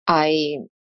 I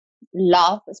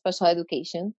love special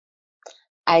education.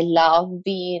 I love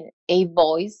being a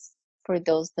voice for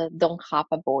those that don't have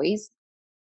a voice.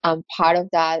 And part of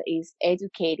that is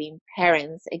educating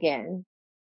parents again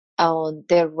on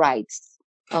their rights,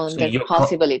 on So their your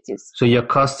possibilities. so your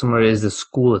customer is the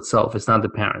school itself. It's not the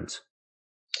parents.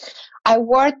 I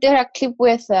work directly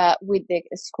with the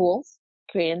schools,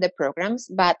 creating the programs,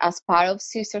 but as part of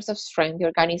Sisters of Strength, the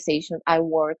organization, I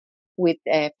work with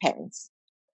parents.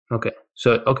 Okay.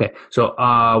 So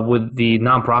with the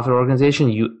nonprofit organization,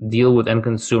 you deal with end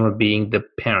consumer being the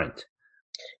parent.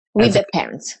 With As a the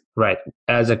parents. right.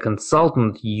 As a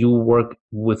consultant, you work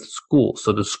with schools.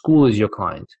 So the school is your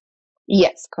client.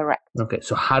 Yes, correct. Okay.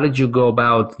 So how did you go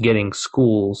about getting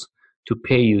schools to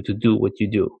pay you to do what you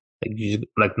do? Like you just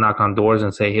like knock on doors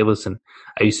and say, "Hey, listen,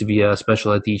 I used to be a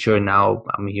special ed teacher, and now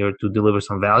I'm here to deliver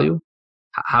some value."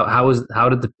 How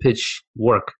did the pitch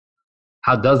work?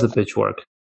 How does the pitch work?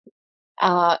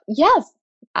 Yes,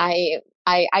 I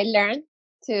learned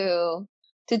to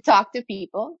talk to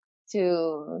people,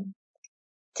 to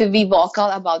be vocal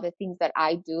about the things that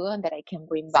I do and that I can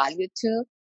bring value to.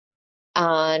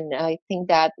 And I think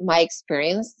that my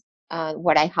experience,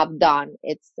 what I have done,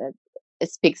 it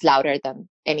speaks louder than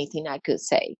anything I could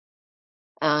say,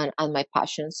 and my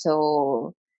passion.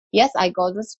 So yes, I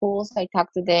go to schools, I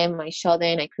talk to them, I show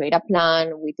them, I create a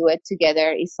plan, we do it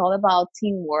together. It's all about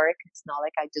teamwork. It's not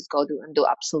like I just go do and do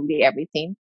absolutely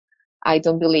everything. I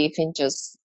don't believe in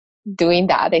just doing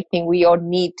that. I think we all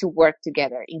need to work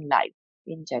together in life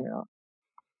in general.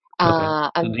 Okay.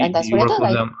 So And do that's you what I work do.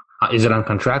 with Like them? Is it on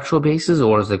contractual basis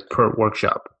or is it per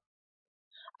workshop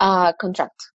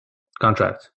contract.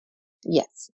 contract?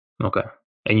 Yes, Okay.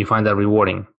 And you find that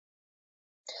rewarding.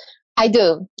 I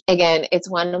do. Again, it's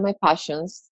one of my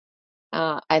passions.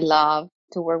 I love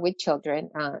to work with children.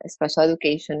 Special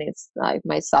education is like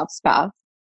my soft spot.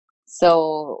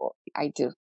 So I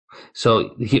do.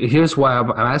 So here's why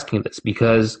I'm asking this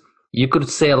because you could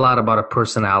say a lot about a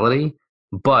personality,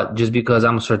 but just because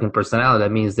I'm a certain personality,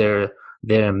 that means there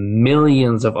are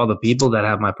millions of other people that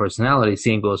have my personality.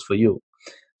 Same goes for you.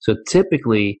 So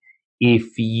typically,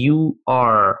 if you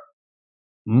are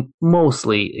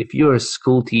mostly if you're a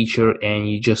school teacher and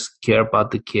you just care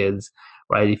about the kids,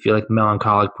 right? If you're like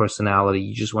melancholic personality,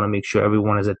 you just want to make sure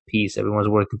everyone is at peace, everyone's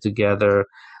working together,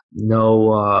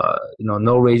 no,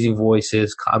 no raising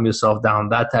voices, calm yourself down,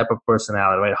 that type of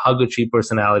personality, right? Hug a tree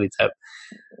personality type.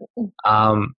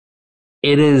 Um,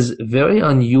 it is very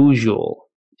unusual.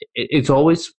 It's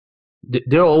always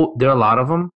there are a lot of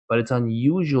them, but it's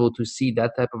unusual to see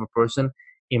that type of a person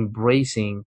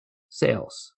embracing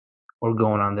sales or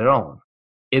going on their own.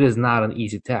 It is not an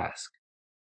easy task.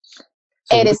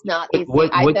 So It is not easy. I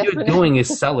what you're definitely, doing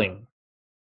is selling.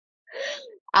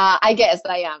 I guess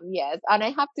I am. Yes. And I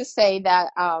have to say that,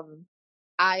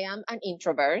 I am an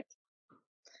introvert.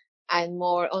 I'm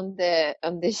more on the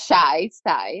shy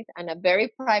side and a very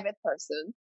private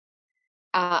person.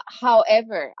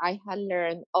 However, I have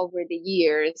learned over the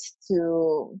years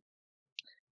to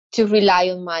rely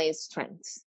on my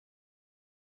strengths,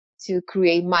 to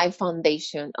create my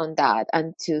foundation on that,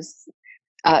 and to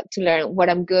learn what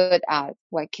I'm good at,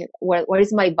 what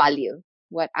is my value,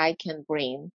 what I can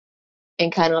bring,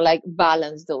 and kind of like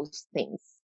balance those things.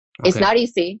 It's Okay. not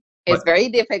easy. It's But very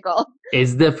difficult.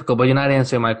 it's difficult, but you're not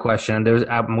answering my question. And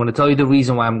I'm going to tell you the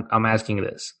reason why I'm asking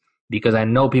this because I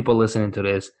know people listening to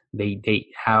this, they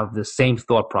have the same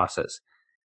thought process.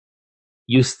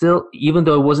 You still, even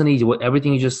though it wasn't easy,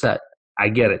 everything you just said, I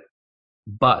get it.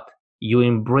 But you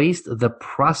embraced the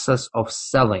process of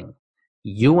selling.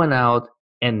 You went out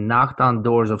and knocked on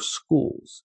doors of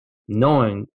schools,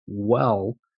 knowing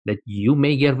well that you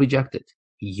may get rejected.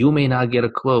 You may not get a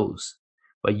close,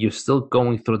 but you're still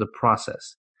going through the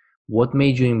process. What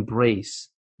made you embrace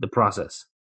the process?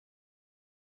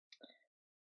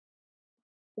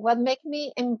 What made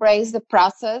me embrace the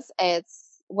process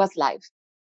was life.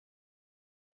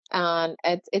 And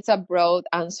it's a broad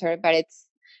answer, but it's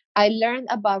I learned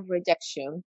about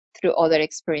rejection through other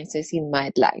experiences in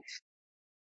my life.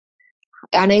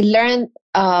 And I learned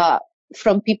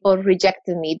from people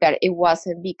rejecting me that it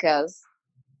wasn't because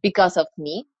of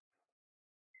me.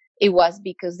 It was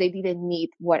because they didn't need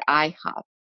what I have.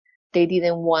 They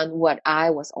didn't want what I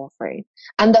was offering.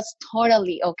 And that's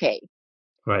totally okay.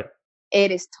 Right.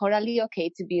 It is totally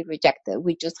okay to be rejected.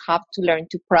 We just have to learn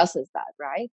to process that,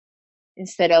 right?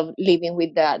 Instead of living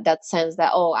with that sense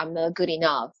that, oh, I'm not good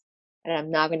enough and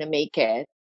I'm not going to make it.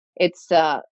 It's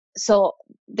so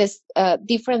there's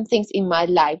different things in my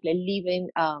life, like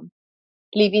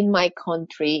leaving my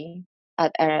country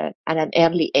at an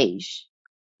early age,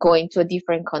 going to a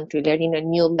different country, learning a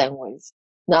new language,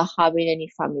 not having any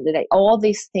family, like all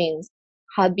these things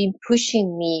have been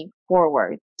pushing me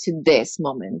forward to this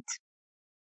moment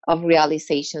of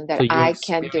realization So that your I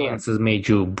can do it. experiences made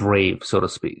you brave, so to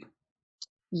speak.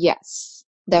 Yes,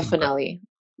 Okay. definitely.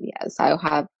 Yes,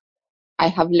 I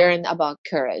have learned about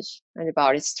courage and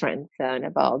about strength and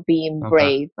about being Okay.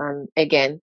 brave and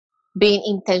again being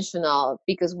intentional,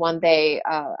 because one day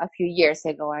a few years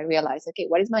ago I realized, okay,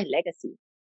 what is my legacy?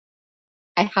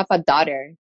 I have a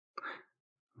daughter.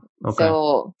 Okay.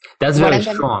 So That's what very I'm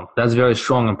gonna strong. That's very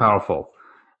strong and powerful.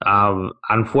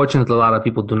 Unfortunately, a lot of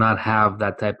people do not have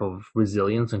that type of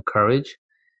resilience and courage.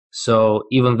 So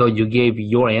even though you gave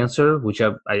your answer, which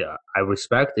I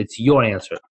respect, it's your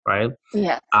answer, right?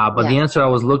 Yes, But the yes. answer I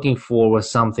was looking for was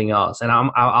something else, and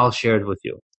I'll share it with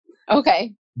you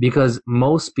Okay. because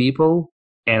most people,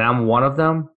 and I'm one of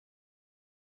them,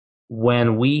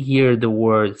 when we hear the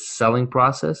word selling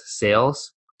process,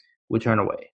 sales, we turn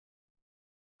away.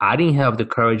 I didn't have the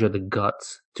courage or the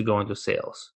guts to go into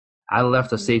sales. I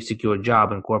left a Mhm. safe, secure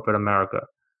job in corporate America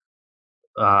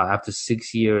after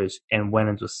 6 years and went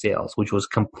into sales, which was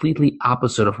completely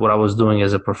opposite of what I was doing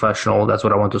as a professional. That's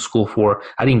what I went to school for.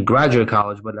 I didn't graduate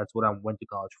college, but that's what I went to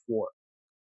college for.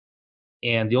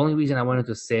 And the only reason I went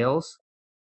into sales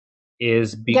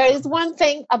is There is because one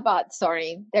thing about,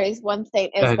 sorry, there is one thing,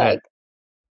 it's okay, like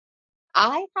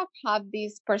I have had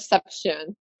this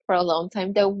perception for a long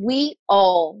time that we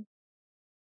all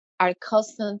are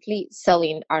constantly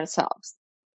selling ourselves.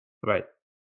 right.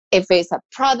 If it's a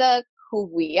product, who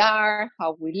we are,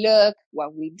 how we look,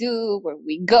 what we do, where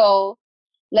we go,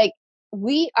 like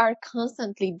we are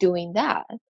constantly doing that.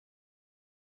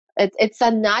 It's a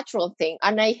natural thing.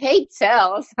 And I hate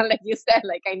sales. Like you said,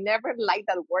 like I never like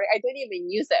that word. I don't even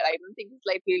use it. I don't think it's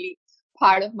like really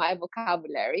part of my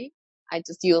vocabulary. I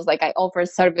just use like I offer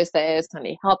services and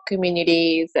I help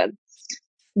communities.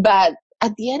 But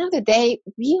at the end of the day,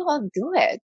 we all do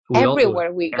it We all do it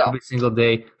everywhere we go. every single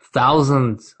day,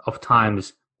 thousands of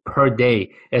times per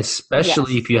day,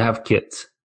 especially if Yes. you have kids.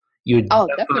 You're Oh,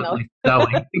 definitely. definitely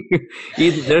selling.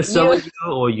 Either they're You selling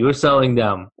you or you're selling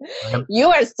them. Right? you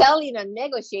are selling and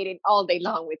negotiating all day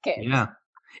long with kids. Yeah.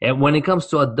 And when it comes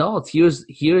to adults,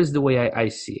 here's the way I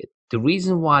see it. The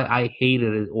reason why I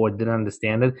hated it or didn't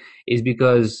understand it is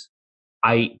because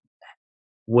I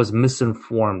was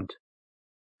misinformed.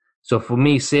 So for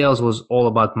me, sales was all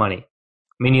about money,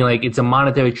 meaning like it's a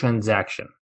monetary transaction.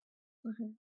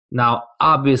 Mhm. Now,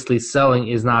 obviously, selling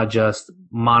is not just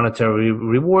monetary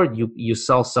reward. You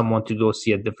sell someone to go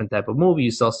see a different type of movie.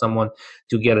 You sell someone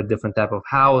to get a different type of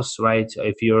house, right?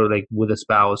 If you're like with a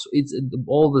spouse, it's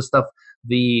all the stuff,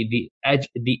 the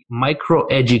micro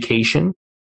education,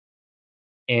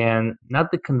 and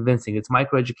not the convincing. It's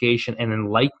micro education and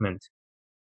enlightenment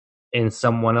in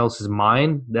someone else's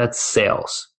mind. That's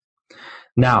sales.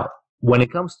 Now, when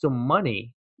it comes to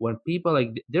money, when people like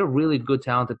they're really good,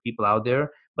 talented people out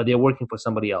there, but they're working for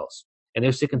somebody else and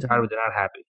they're sick and tired Mhm. of it, they're not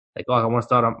happy. Like, oh, I want to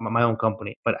start my own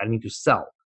company, but I need to sell.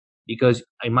 Because,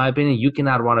 in my opinion, you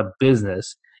cannot run a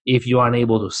business if you aren't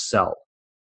able to sell.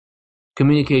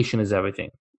 Communication is everything.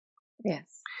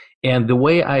 Yes. And the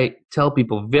way I tell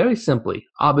people very simply,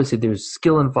 obviously there's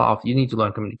skill involved. You need to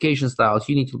learn communication styles.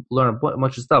 You need to learn a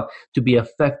bunch of stuff to be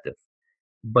effective.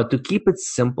 But to keep it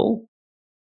simple,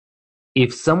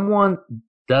 if someone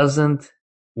doesn't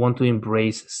want to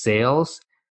embrace sales,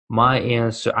 my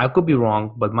answer, I could be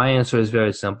wrong, but my answer is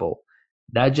very simple.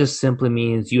 That just simply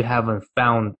means you haven't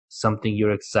found something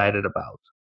you're excited about.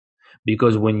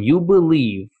 Because when you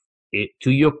believe it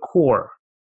to your core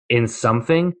in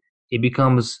something, it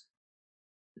becomes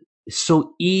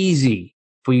so easy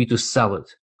for you to sell it.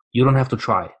 You don't have to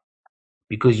try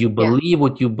because you Yeah. believe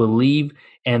what you believe,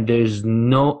 and there's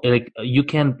no like you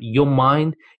can your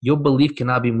mind, your belief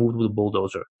cannot be moved with a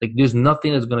bulldozer. Like there's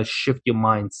nothing that's gonna shift your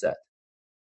mindset.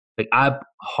 Like I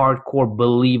hardcore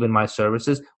believe in my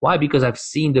services. Why? Because I've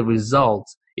seen the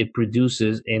results it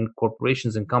produces in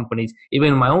corporations and companies, even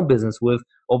in my own business with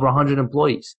over 100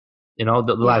 employees. You know,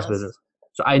 the last Yes. business.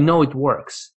 So I know it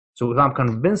works. So if I'm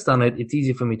convinced on it, it's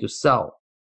easy for me to sell.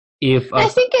 If I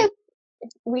think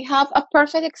we have a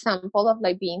perfect example of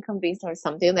like being convinced or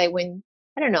something, like when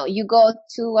I don't know, you go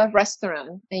to a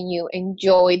restaurant and you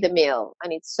enjoy the meal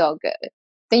and it's so good,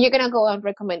 then you're gonna go and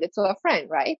recommend it to a friend,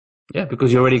 right? yeah,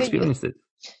 because you already So you, experienced it.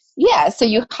 yeah, so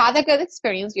you had a good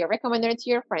experience, you're recommending it to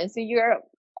your friends, so you're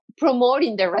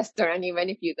promoting the restaurant even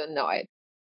if you don't know it.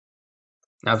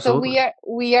 So Absolutely.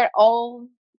 we are all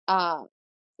uh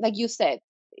like you said,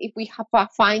 if we have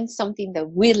find something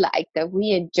that we like, that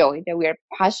we enjoy, that we are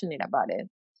passionate about it,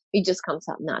 it just comes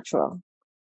out natural.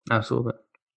 Absolutely.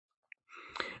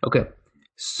 Okay.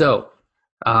 So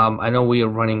I know we are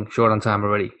running short on time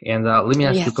already, and let me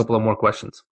ask you a Yes. couple of more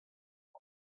questions.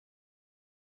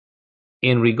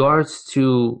 In regards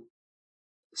to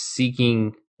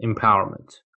seeking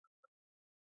empowerment,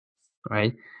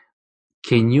 right?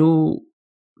 Can you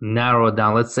narrow it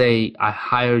down? Let's say I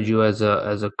hired you as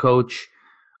a coach.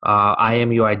 I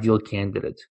am your ideal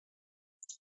candidate,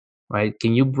 right?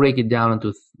 Can you break it down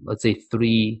into, let's say,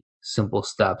 3 simple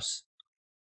steps?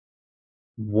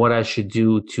 What I should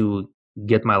do to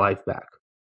get my life back,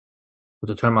 or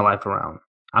to turn my life around?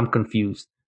 I'm confused.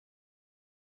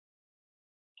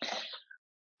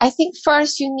 I think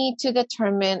first you need to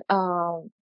determine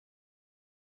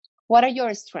what are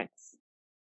your strengths?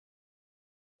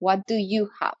 What do you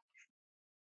have,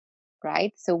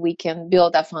 right? So we can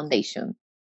build a foundation.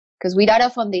 Because without a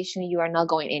foundation, you are not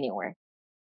going anywhere.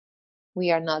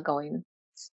 We are not going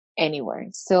anywhere.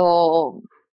 So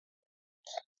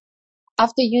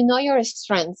after you know your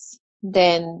strengths,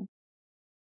 then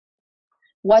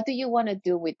what do you want to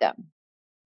do with them?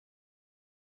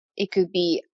 It could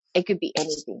be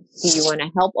anything. Do you want to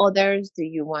help others? Do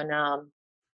you want to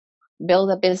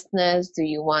build a business? Do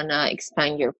you want to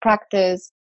expand your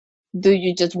practice? Do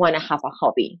you just want to have a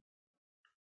hobby?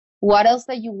 What else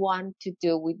that you want to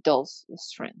do with those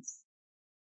strengths?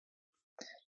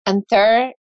 And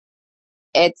third,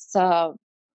 it's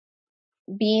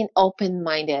being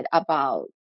open-minded about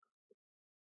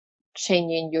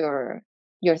changing your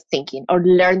thinking or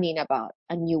learning about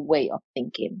a new way of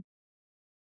thinking,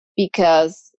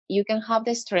 because you can have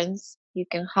the strengths, you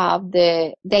can have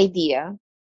the idea,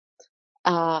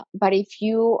 but if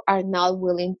you are not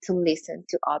willing to listen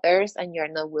to others and you're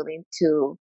not willing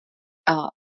to uh,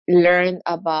 learn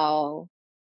about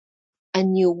a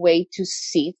new way to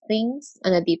see things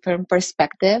and a different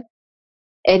perspective,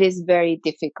 it is very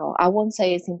difficult. I won't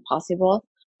say it's impossible,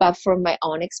 but from my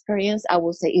own experience, I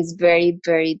will say it's very,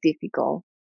 very difficult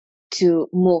to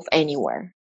move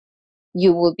anywhere.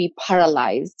 You will be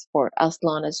paralyzed for as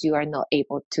long as you are not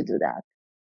able to do that.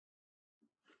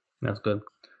 That's good.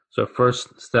 So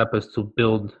first step is to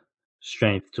build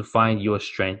strength, to find your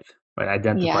strength, right?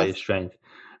 Identify your Yes, strength,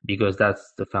 because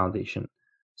that's the foundation.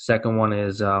 Second one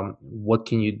is, what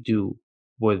can you do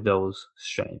with those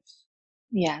strengths,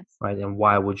 yes, right? And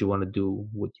why would you want to do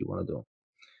what you want to do?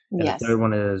 And the yes, third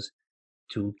one is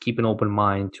to keep an open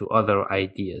mind to other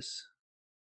ideas.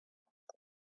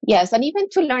 yes. And even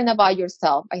to learn about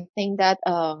yourself, I think that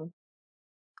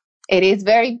it is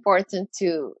very important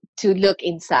to look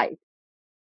inside,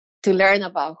 to learn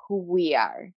about who we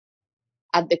are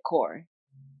at the core.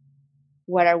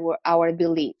 What are our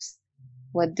beliefs?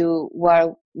 Why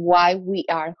we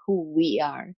are who we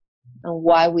are, and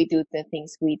why we do the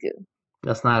things we do.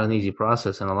 That's not an easy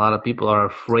process, and a lot of people are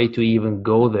afraid to even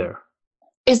go there.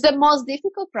 It's the most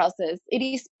difficult process. It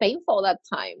is painful at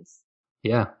times,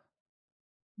 Yeah,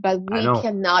 but I we know,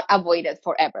 cannot avoid it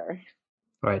forever.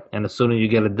 right? And the sooner you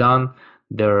get it done,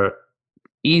 the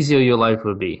easier your life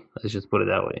will be. Let's just put it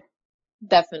that way.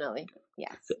 Definitely.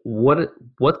 Yes.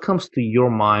 What comes to your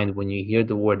mind when you hear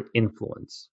the word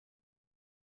influence?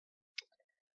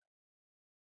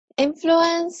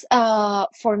 Influence,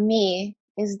 for me,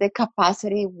 is the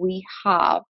capacity we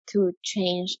have to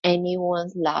change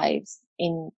anyone's lives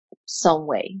in some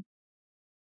way,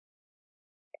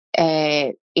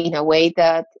 in a way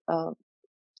that,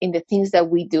 in the things that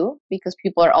we do, because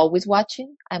people are always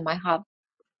watching. I might have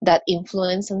that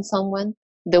influence on someone,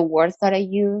 the words that I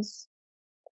use.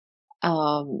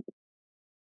 Um,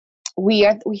 we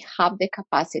have the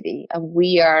capacity, and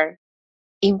we are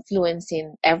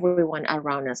influencing everyone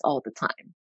around us all the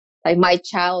time. Like my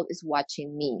child is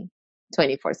watching me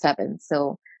 24/7.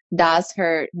 So that's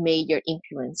her major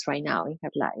influence right now in her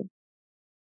life.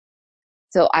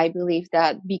 So I believe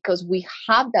that because we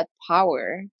have that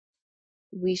power,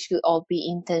 we should all be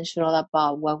intentional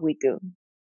about what we do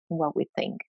and what we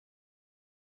think.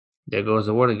 There goes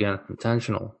the word again,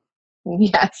 intentional.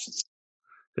 Yes,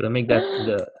 Gonna make that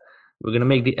the We're gonna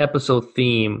make the episode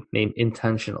theme named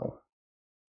intentional.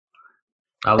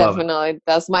 I love it. definitely.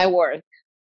 That's my word.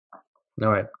 All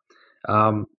right.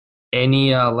 Um,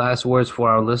 any last words for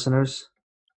our listeners?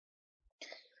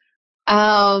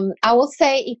 I will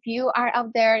say, if you are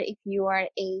out there, if you are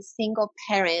a single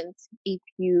parent, if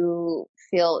you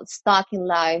feel stuck in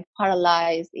life,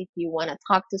 paralyzed, if you want to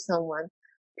talk to someone,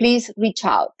 please reach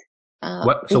out.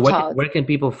 What? So Reach out. where can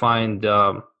people find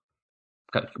you?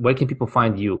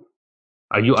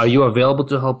 Are you available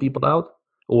to help people out,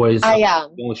 or is I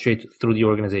am. going straight through the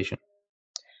organization?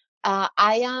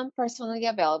 I am personally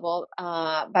available,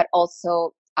 but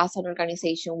also as an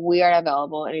organization, we are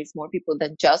available, and it's more people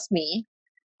than just me.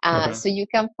 So you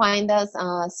can find us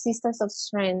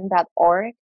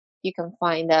sistersofstrength.org. You can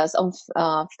find us on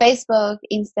Facebook,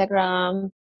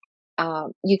 Instagram.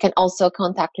 You can also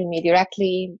contact me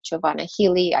directly, Giovanna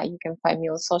Healy. You can find me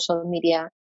on social media.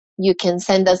 You can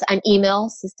send us an email,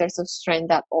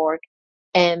 sistersofstrength.org,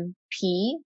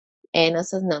 MP, N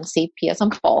as in Nancy, P as in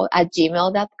Paul, at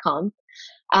gmail.com.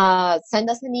 Send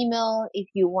us an email. If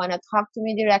you want to talk to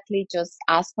me directly, just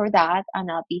ask for that,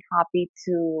 and I'll be happy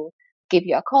to give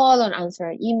you a call or answer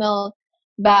an email.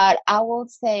 But I will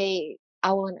say,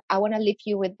 I want to leave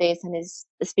you with this, and is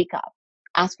speak up,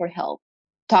 ask for help,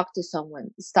 talk to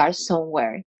someone, start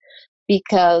somewhere,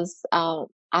 because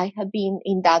I have been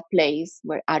in that place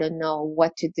where I don't know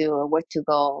what to do or where to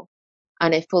go,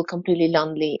 and I feel completely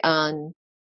lonely, and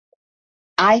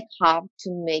I have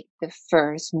to make the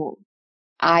first move.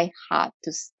 I had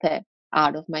to step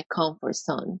out of my comfort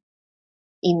zone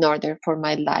in order for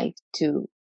my life to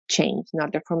change, in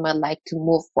order for my life to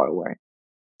move forward.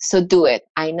 So do it.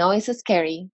 I know it's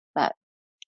scary, but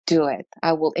do it.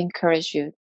 I will encourage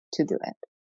you to do it.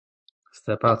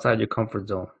 Step outside your comfort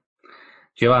zone.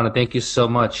 Giovanna, thank you so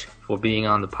much for being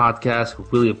on the podcast. We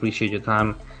really appreciate your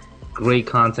time. Great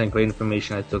content, great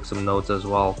information. I took some notes as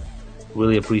well.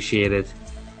 Really appreciate it.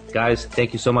 Guys,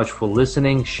 thank you so much for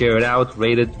listening. Share it out,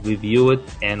 rate it, review it,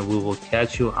 and we will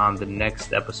catch you on the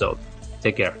next episode.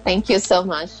 Take care. Thank you so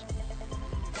much.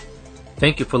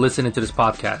 Thank you for listening to this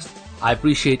podcast. I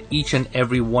appreciate each and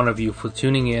every one of you for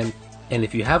tuning in. And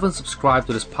if you haven't subscribed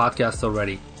to this podcast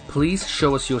already, please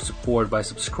show us your support by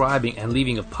subscribing and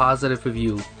leaving a positive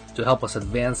review to help us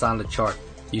advance on the chart.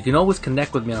 You can always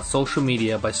connect with me on social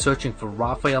media by searching for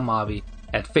Rafael Mavi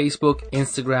at Facebook,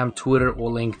 Instagram, Twitter,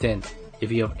 or LinkedIn.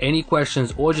 If you have any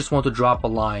questions or just want to drop a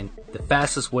line, the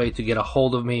fastest way to get a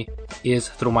hold of me is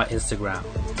through my Instagram.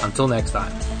 Until next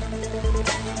time.